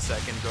retarded for a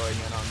second going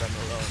in on them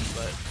alone,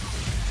 but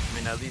I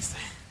mean, at least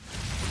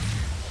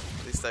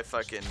I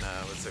fucking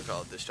what's it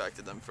called?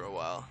 Distracted them for a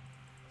while,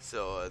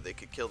 so they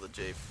could kill the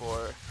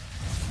J4.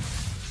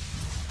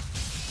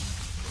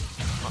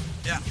 Oh,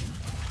 yeah,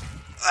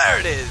 there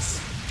it is.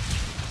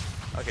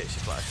 Okay, she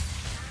flashed.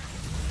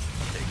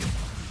 I'll take it.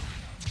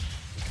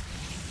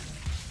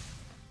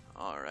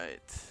 All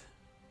right,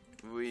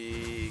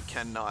 we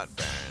cannot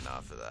Baron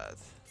off of that.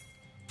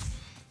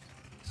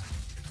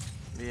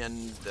 Me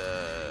and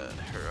her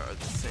are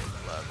the same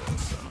level,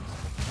 so.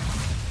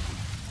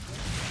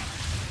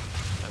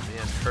 And me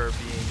and her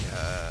being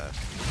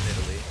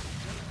Italy,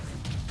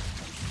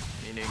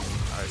 meaning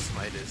our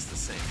smite is the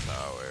same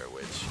power,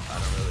 which I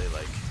don't really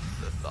like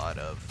the thought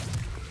of.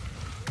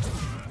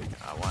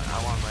 I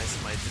want my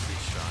smite to be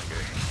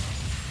stronger.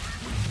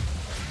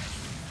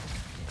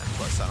 And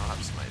plus, I don't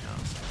have smite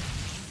now. So.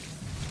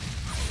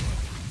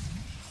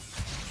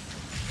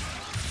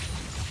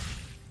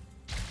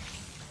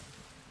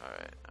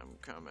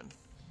 Coming.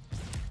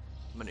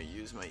 I'm gonna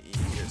use my E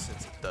here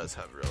since it does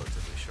have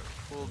relatively short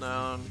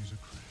cooldown.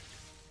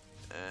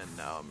 And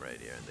now I'm right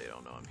here and they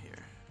don't know I'm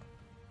here.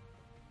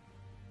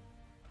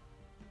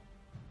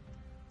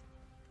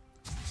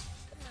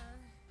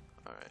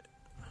 Alright.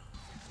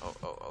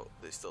 Oh,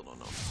 they still don't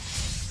know.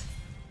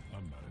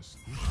 I'm not a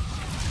squishy.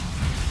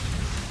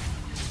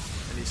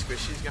 Any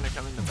squishies gonna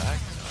come in the back?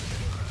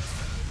 Okay.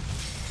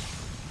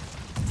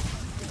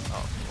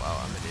 Oh, wow,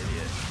 I'm an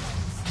idiot.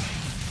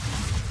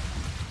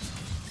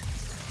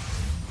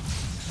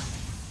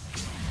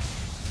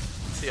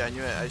 See, I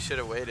knew it. I should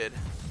have waited.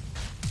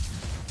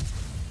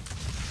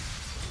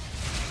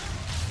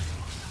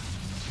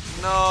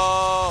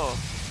 No!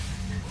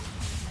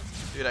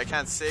 Dude, I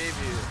can't save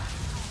you.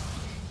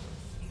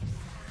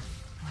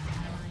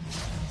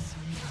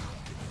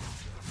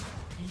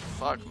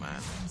 Fuck,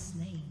 man.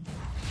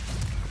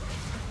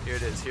 Here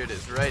it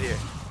is, right here.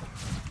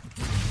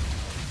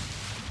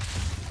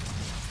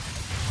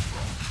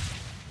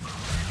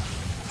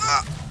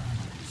 Ah.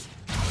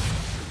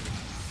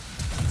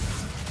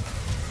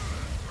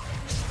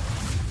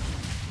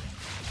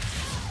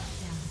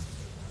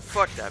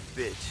 Fuck that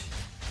bitch.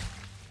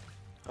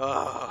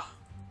 Oh.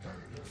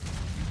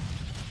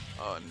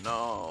 Oh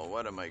no,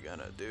 what am I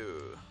gonna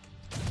do?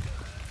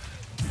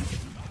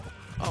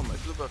 Oh, my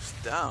blue buff's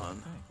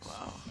down.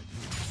 Wow.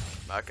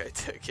 That guy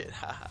took it.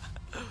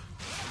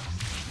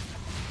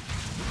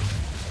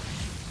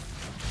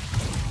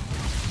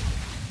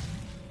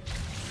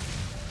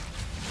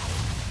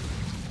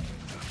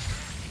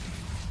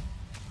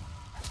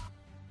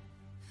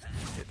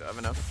 Okay, do I have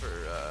enough for,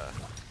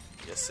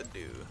 yes I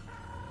do.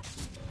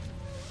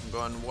 I'm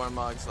going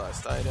Warmog's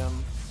last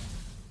item.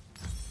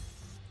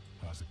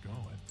 How's it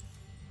going?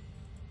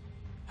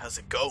 How's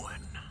it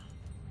going?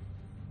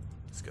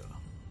 Let's go.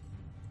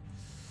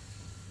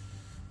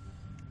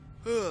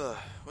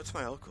 What's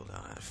my ult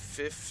cooldown at?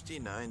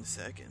 59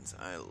 seconds.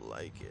 I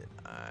like it.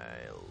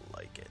 I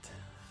like it.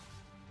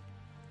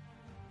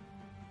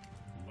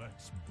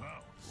 Let's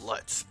bounce.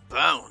 Let's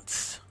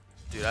bounce.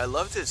 Dude, I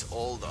loved his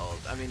old ult.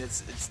 I mean,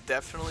 it's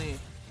definitely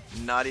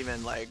not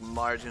even like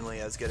marginally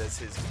as good as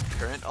his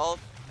current ult,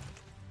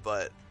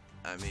 but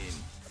I mean,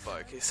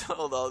 fuck, his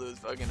old ult was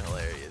fucking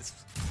hilarious.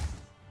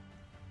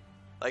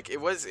 Like it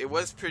was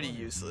pretty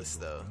useless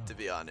though, to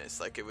be honest.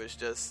 Like it was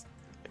just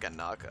like a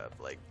knock-up.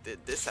 Like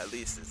this at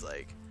least is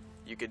like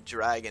you could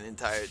drag an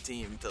entire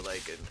team to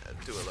like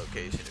to a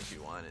location if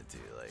you wanted to.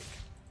 Like,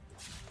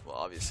 well,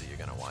 obviously you're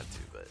gonna want to,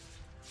 but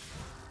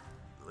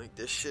like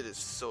this shit is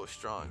so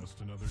strong. Just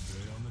another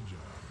day on the job.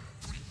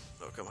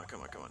 Oh, come on,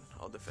 come on, come on.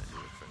 I'll defend you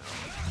for now.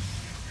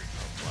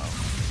 Oh, wow.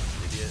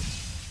 Idiot.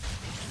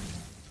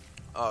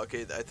 Oh,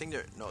 okay, I think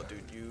they're... No,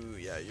 dude,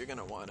 you're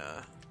gonna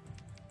wanna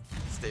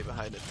stay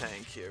behind the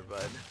tank here,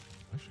 bud.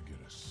 I should get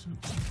a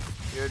suit.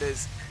 Here it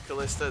is.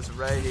 Kallista's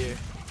right here.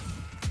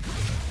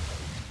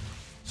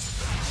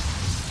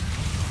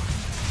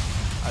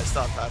 I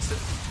stopped past it.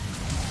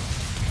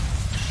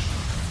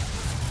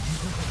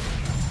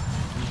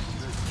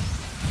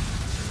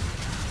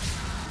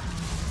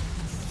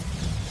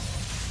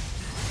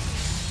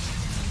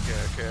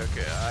 Okay.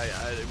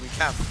 We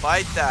can't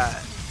fight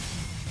that.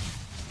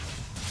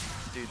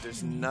 Dude,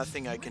 there's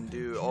nothing I can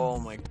do. Oh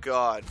my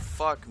god.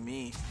 Fuck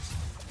me.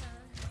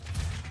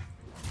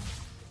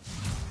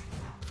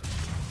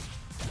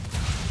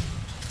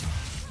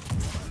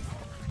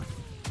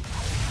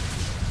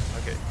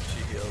 Okay, she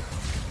healed.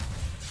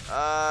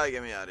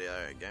 Get me out of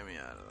here. Get me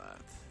out of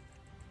that.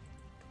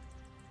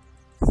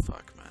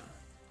 Fuck, man.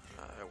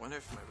 I wonder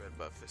if my red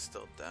buff is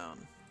still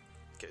down.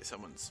 Okay,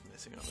 someone's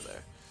missing over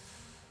there.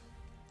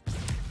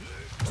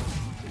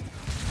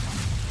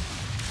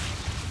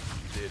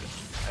 Dude,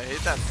 I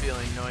hate that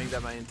feeling knowing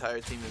that my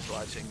entire team is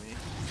watching me.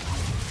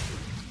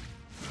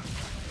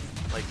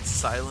 Like,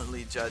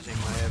 silently judging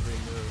my every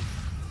move.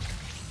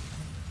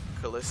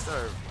 Kalista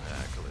or...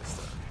 Yeah,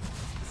 Kalista.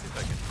 Let's see if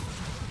I can...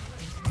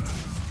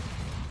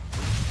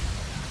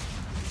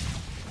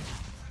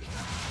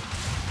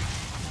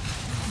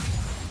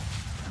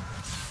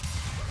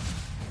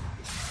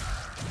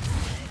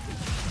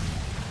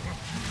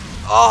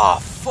 Oh,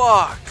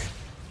 fuck!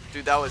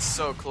 Dude, that was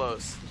so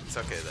close. It's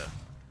okay, though.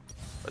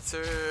 What's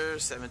her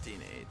 17-8?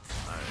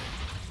 Alright.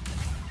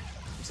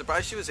 I'm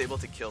surprised she was able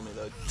to kill me,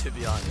 though, to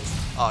be honest.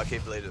 Oh, okay,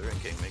 Blade of the Ring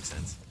King. Makes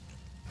sense.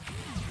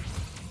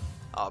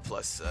 Oh,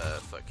 plus,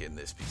 fucking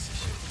this piece of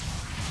shit.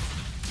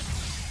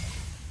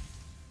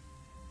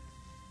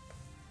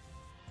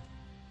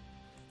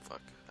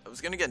 Fuck. I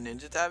was gonna get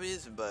Ninja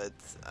Tabbies, but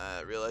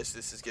I realized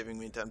this is giving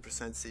me 10%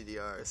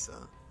 CDR, so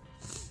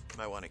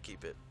might want to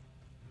keep it.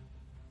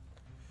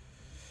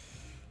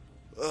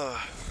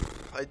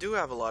 I do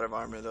have a lot of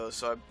armor though,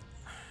 so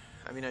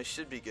I mean I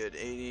should be good.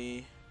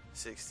 80,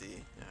 60,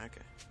 yeah,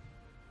 okay.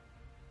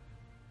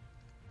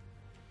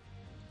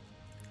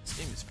 This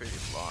game is pretty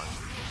long.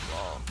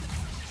 Wow.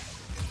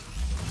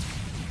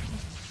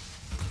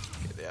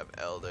 Okay, they have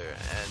Elder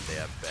and they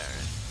have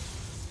Baron.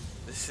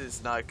 This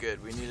is not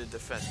good. We need to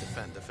defend,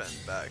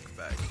 back,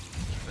 defend.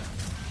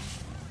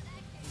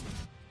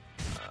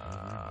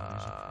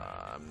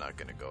 I'm not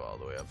gonna go all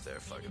the way up there,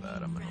 fuck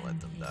that, I'm gonna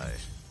let them die.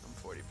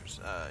 40%,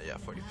 yeah,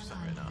 40%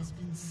 right now.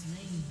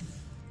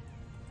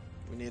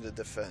 We need to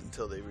defend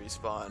until they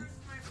respawn.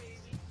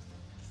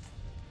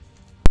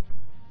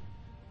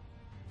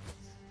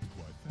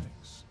 Why,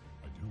 thanks.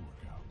 I do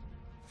work out.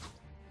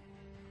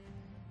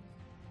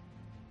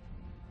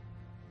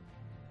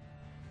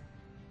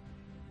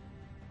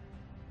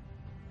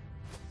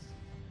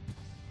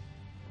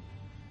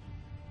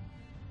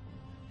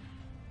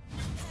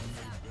 I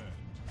may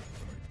bend,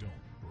 but I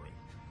don't break.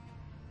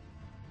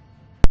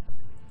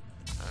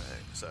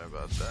 Alright, sorry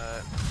about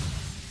that.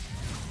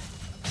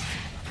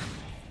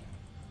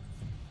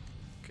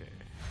 Okay.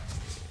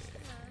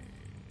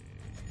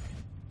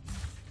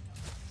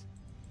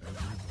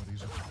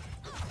 Everybody's okay.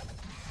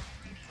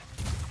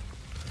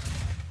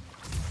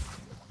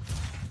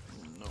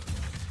 Nope.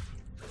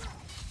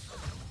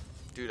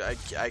 Dude,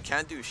 I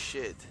can't do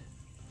shit.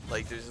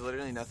 Like, there's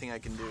literally nothing I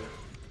can do.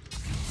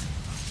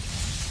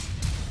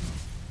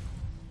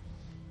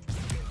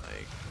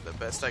 Like, the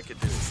best I could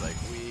do is like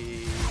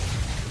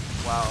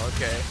wow,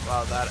 okay.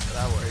 Wow, that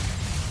worked.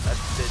 That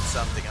did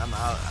something. I'm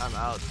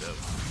out though.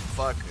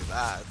 Fuck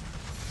that.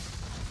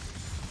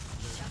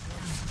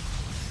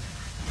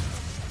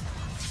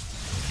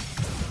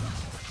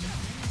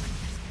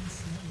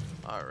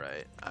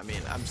 Alright. I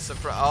mean, I'm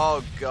surprised.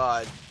 Oh,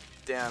 god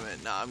damn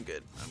it. Nah, I'm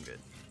good. I'm good.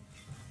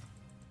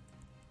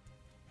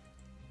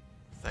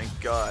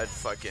 Thank god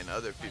fucking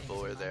other people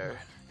were there.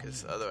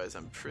 Because otherwise,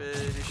 I'm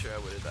pretty sure I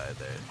would have died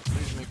there.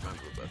 Please make my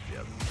blue buff be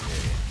up.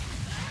 Okay.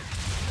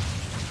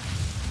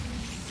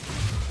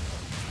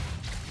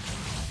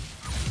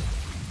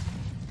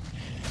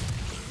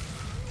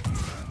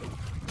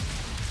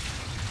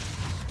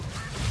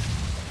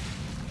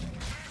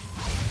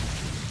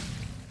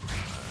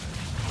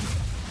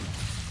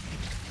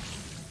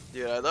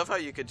 Dude, I love how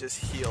you could just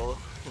heal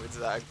with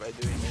Zac by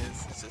doing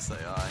this. It's just like,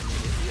 oh, I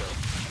need to heal.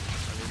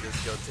 Let me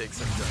just go take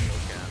some jungle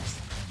camps.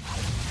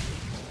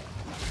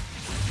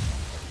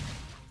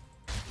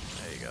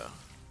 There you go.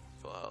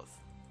 Full health.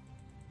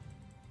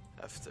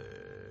 After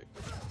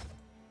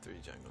 3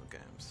 jungle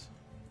camps.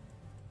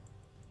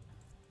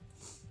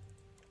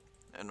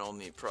 And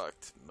only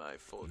procced my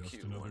full Just Q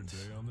another once.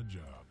 day on the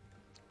job.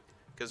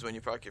 Because when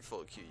you proc your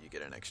full Q, you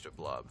get an extra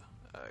blob.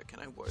 Can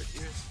I ward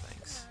here?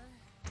 Thanks.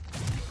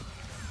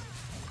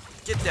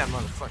 Get that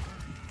motherfucker.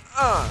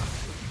 I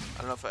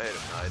don't know if I hit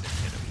him. No, I didn't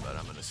hit him, but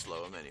I'm gonna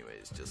slow him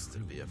anyways, just to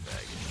be a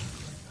faggot.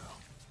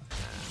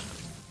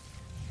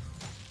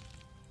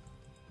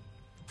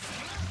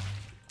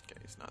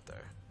 Okay, he's not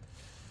there.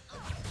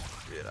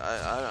 Dude,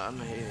 I'm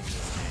hating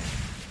this game.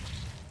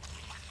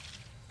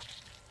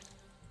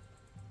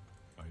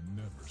 I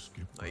never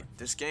skip. Like,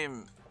 this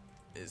game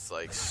is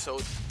like so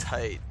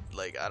tight.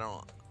 Like, I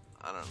don't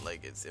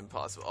like, it's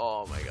impossible.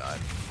 Oh my god.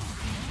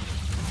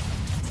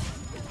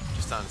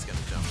 Tristan's gonna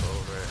jump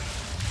over.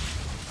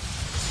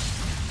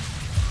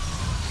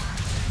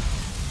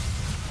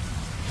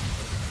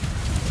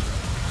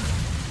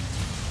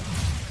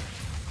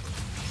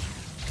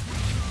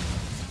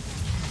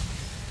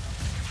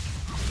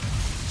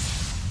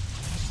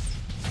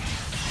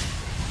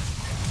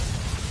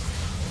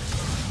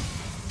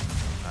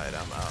 Alright,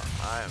 I'm out.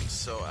 I am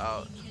so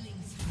out.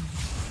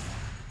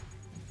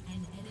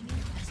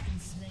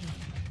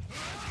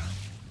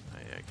 Oh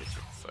yeah, get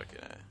your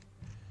fucking ass.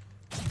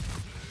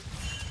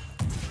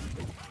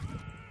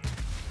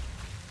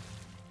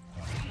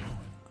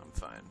 I'm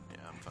fine.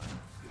 Yeah, I'm fine.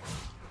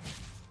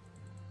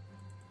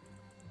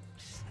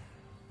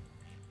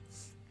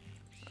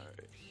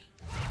 Alright.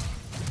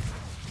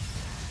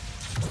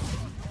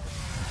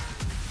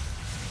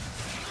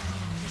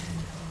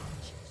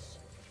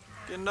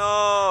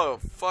 No!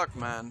 Fuck,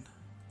 man.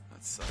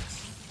 That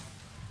sucks.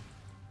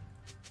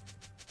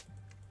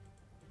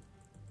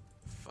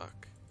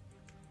 Fuck.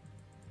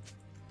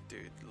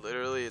 Dude,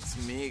 literally it's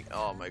me.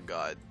 Oh my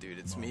god, dude.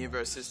 It's me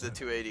versus the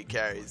 280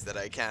 carries that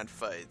I can't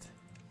fight.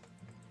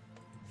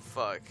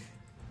 Fuck.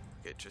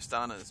 Okay,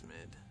 Tristana's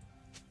mid.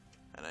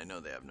 And I know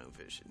they have no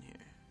vision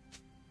here.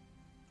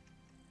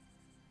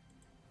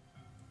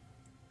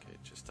 Okay,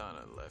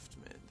 Tristana left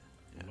mid.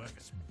 Yeah,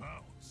 Let's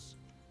bounce.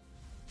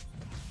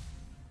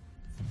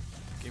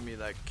 give me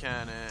that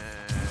cannon.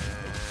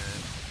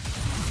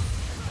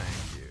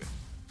 Thank you.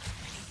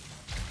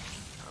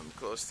 I'm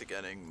close to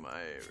getting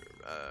my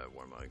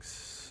Warmugs,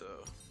 so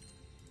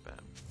bam.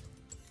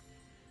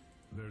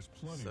 There's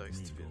plenty Sucks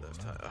of to be meat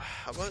left going high. on.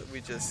 How about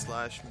we just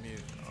slash mute?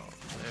 Oh,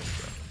 there we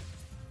go.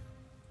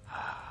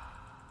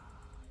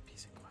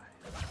 Peace and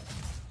quiet.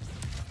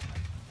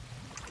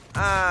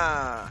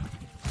 Ah!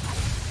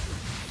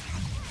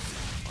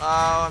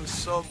 Wow, I'm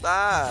so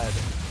bad.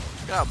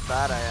 Look how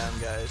bad I am,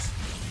 guys.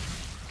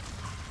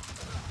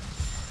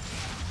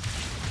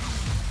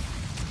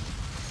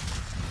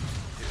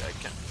 Dude, I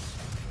can't.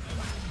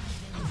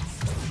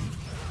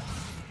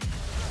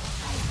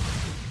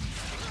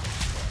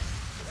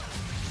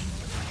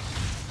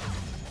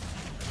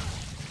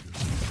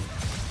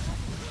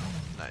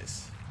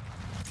 Nice.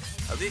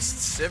 At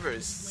least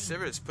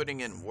Sivir's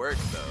putting in work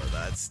though.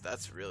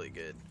 That's really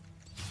good.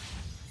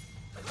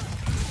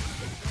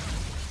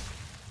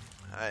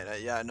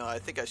 Alright, yeah, no, I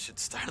think I should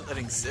start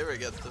letting Sivir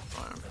get the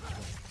farm.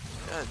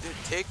 Yeah, dude,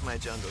 take my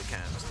jungle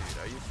camps, dude.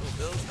 Are you full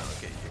build? No,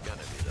 okay, you're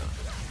gonna be though.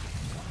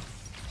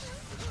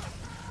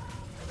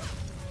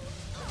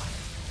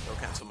 Go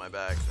cancel my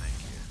bag, thank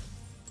you.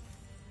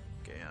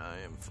 Okay, I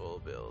am full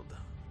build.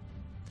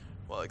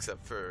 Well,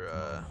 except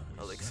for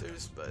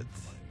elixirs, but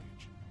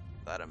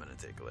that I'm gonna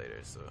take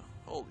later, so.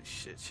 Holy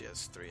shit, she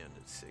has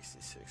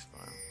 366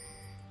 farm.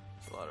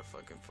 That's a lot of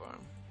fucking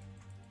farm.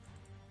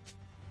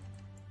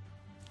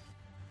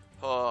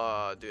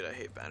 Oh, dude, I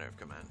hate Banner of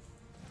Command.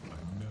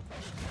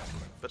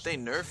 But they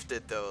nerfed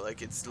it though,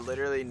 like it's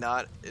literally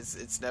not,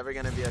 it's never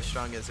gonna be as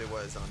strong as it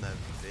was on that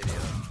video.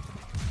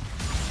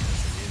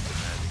 It's the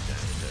magic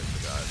damage, I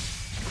forgot.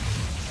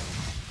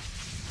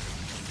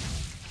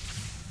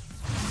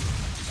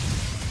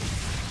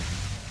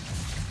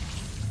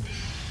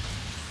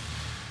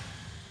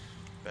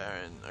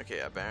 Baron. Okay,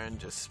 yeah, Baron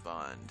just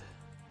spawned.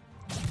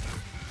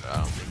 But I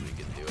don't think we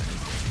can do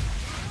anything.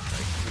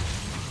 Like,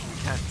 we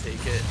can't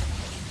take it,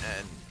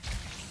 and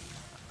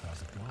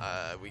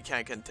we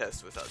can't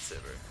contest without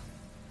Sivir.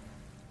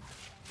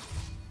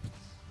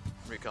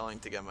 Recalling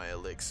to get my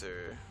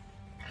elixir.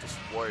 Just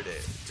ward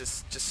it.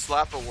 Just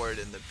slap a ward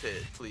in the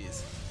pit,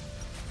 please.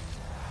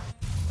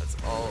 That's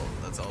all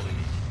we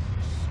need.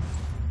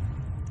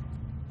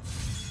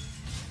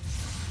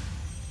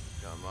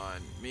 Come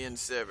on, me and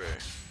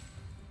Sivir.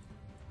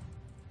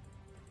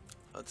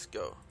 Let's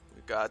go.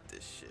 We got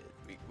this shit.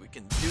 We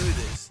can do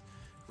this.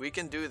 We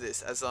can do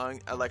this as long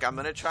like I'm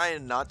gonna try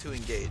and not to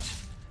engage.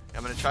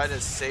 I'm gonna try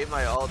to save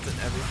my ult and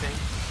everything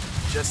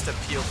just to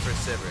peel for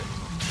Sivir.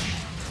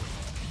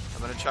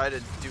 I'm gonna try to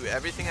do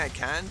everything I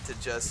can to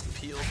just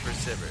peel for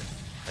Sivir.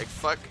 Like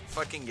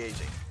fuck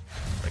engaging.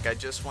 Like I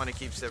just want to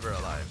keep Sivir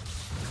alive.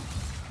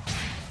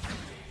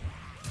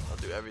 I'll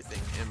do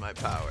everything in my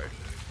power.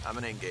 I'm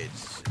gonna engage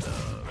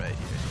right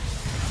here.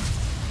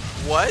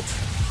 What?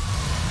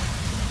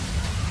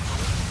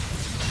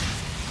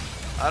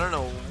 I don't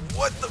know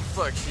what the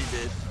fuck she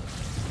did.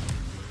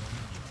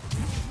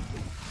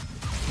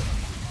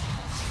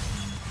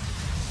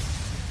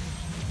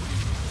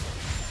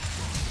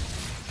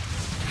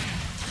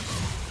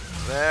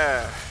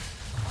 There.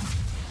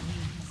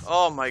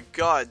 Oh my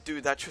god,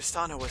 dude, that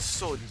Tristana was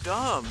so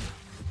dumb.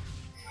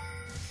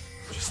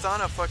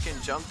 Tristana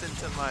fucking jumped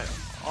into my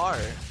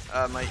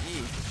my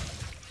E.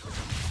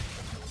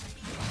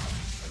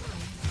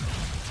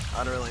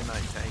 I don't really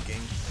mind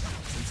tanking,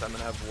 since I'm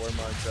gonna have war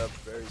marks up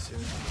very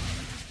soon.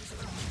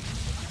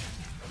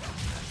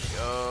 There we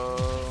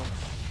go.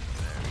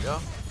 There we go.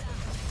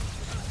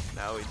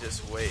 Now we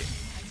just wait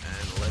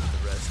and let the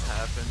rest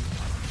happen.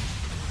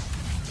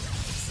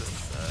 What's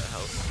this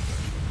health?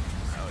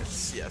 Oh,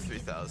 it's, yeah,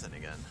 3,000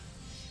 again.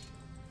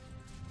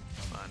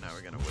 Come on, now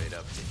we're gonna wait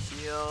up to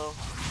heal.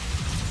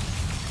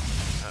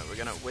 We're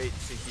gonna wait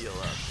to heal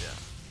up, yeah.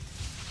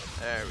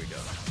 There we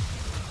go.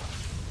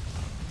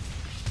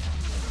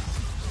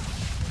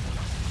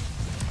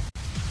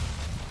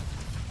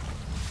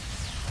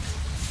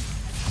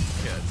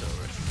 Yeah, it's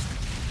over.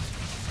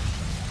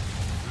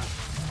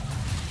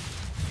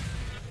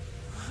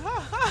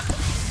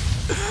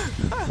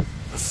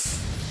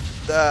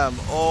 Damn,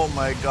 oh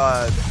my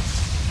god.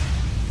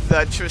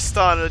 That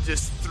Tristana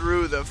just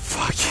threw the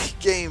fucking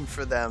game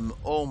for them.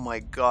 Oh my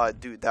god,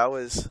 dude, that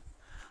was...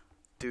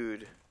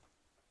 Dude,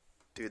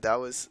 that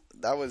was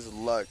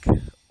luck.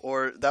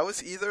 Or that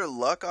was either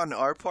luck on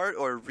our part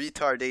or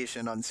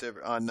retardation on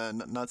Sivir, on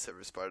not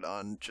Sivir's part,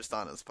 on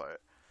Tristana's part.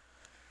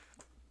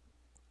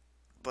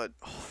 But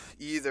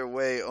either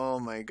way, oh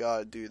my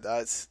god, dude,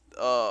 that's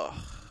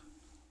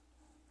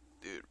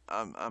dude,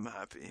 I'm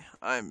happy.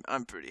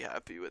 I'm pretty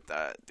happy with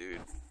that,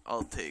 dude.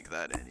 I'll take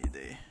that any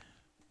day.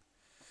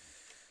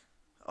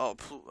 Oh,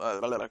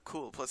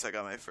 cool. Plus, I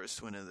got my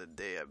first win of the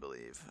day, I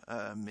believe.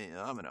 I'm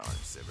gonna arm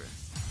Sivir.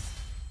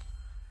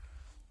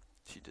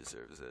 She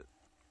deserves it.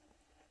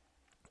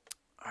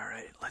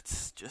 Alright,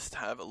 let's just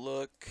have a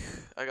look.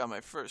 I got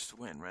my first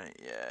win, right?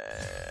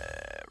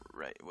 Yeah,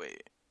 right.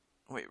 Wait,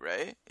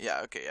 right?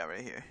 Yeah, okay, yeah,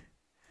 right here.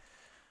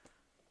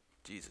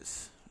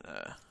 Jesus.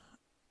 Ow.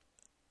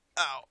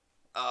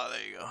 Oh,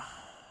 there you go.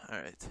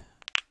 Alright.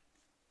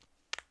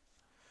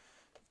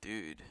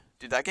 Dude,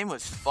 that game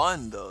was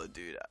fun, though,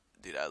 dude.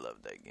 Dude, I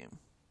loved that game.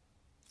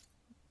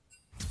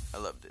 I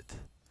loved it.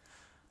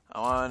 I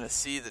want to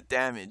see the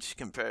damage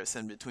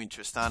comparison between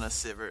Tristana,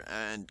 Sivir,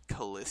 and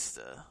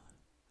Kalista.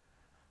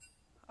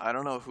 I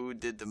don't know who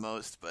did the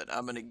most, but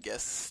I'm going to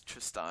guess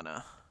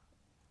Tristana.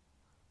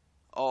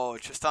 Oh,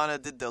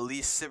 Tristana did the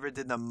least, Sivir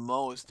did the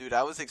most. Dude,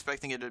 I was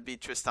expecting it to be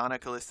Tristana,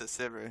 Kalista,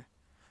 Sivir.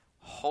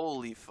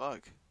 Holy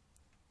fuck.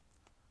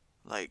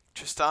 Like,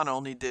 Tristana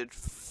only did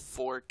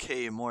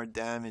 4k more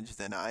damage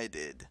than I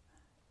did.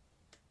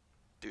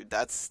 Dude,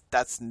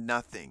 that's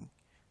nothing.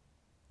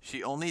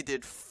 She only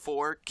did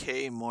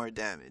 4k more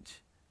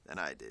damage than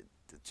I did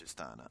to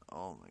Tristana.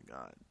 Oh my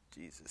god.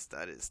 Jesus,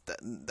 that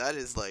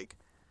is like,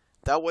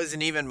 that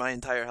wasn't even my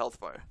entire health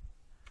bar.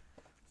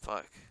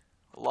 Fuck.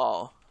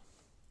 Lol.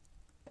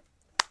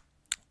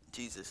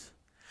 Jesus.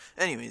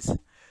 Anyways,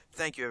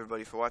 thank you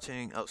everybody for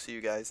watching. I'll see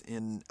you guys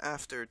in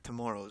after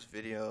tomorrow's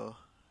video,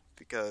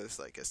 because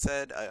like I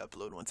said, I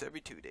upload once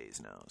every 2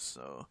 days now.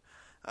 So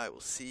I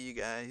will see you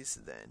guys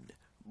then.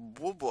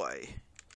 Bye bye.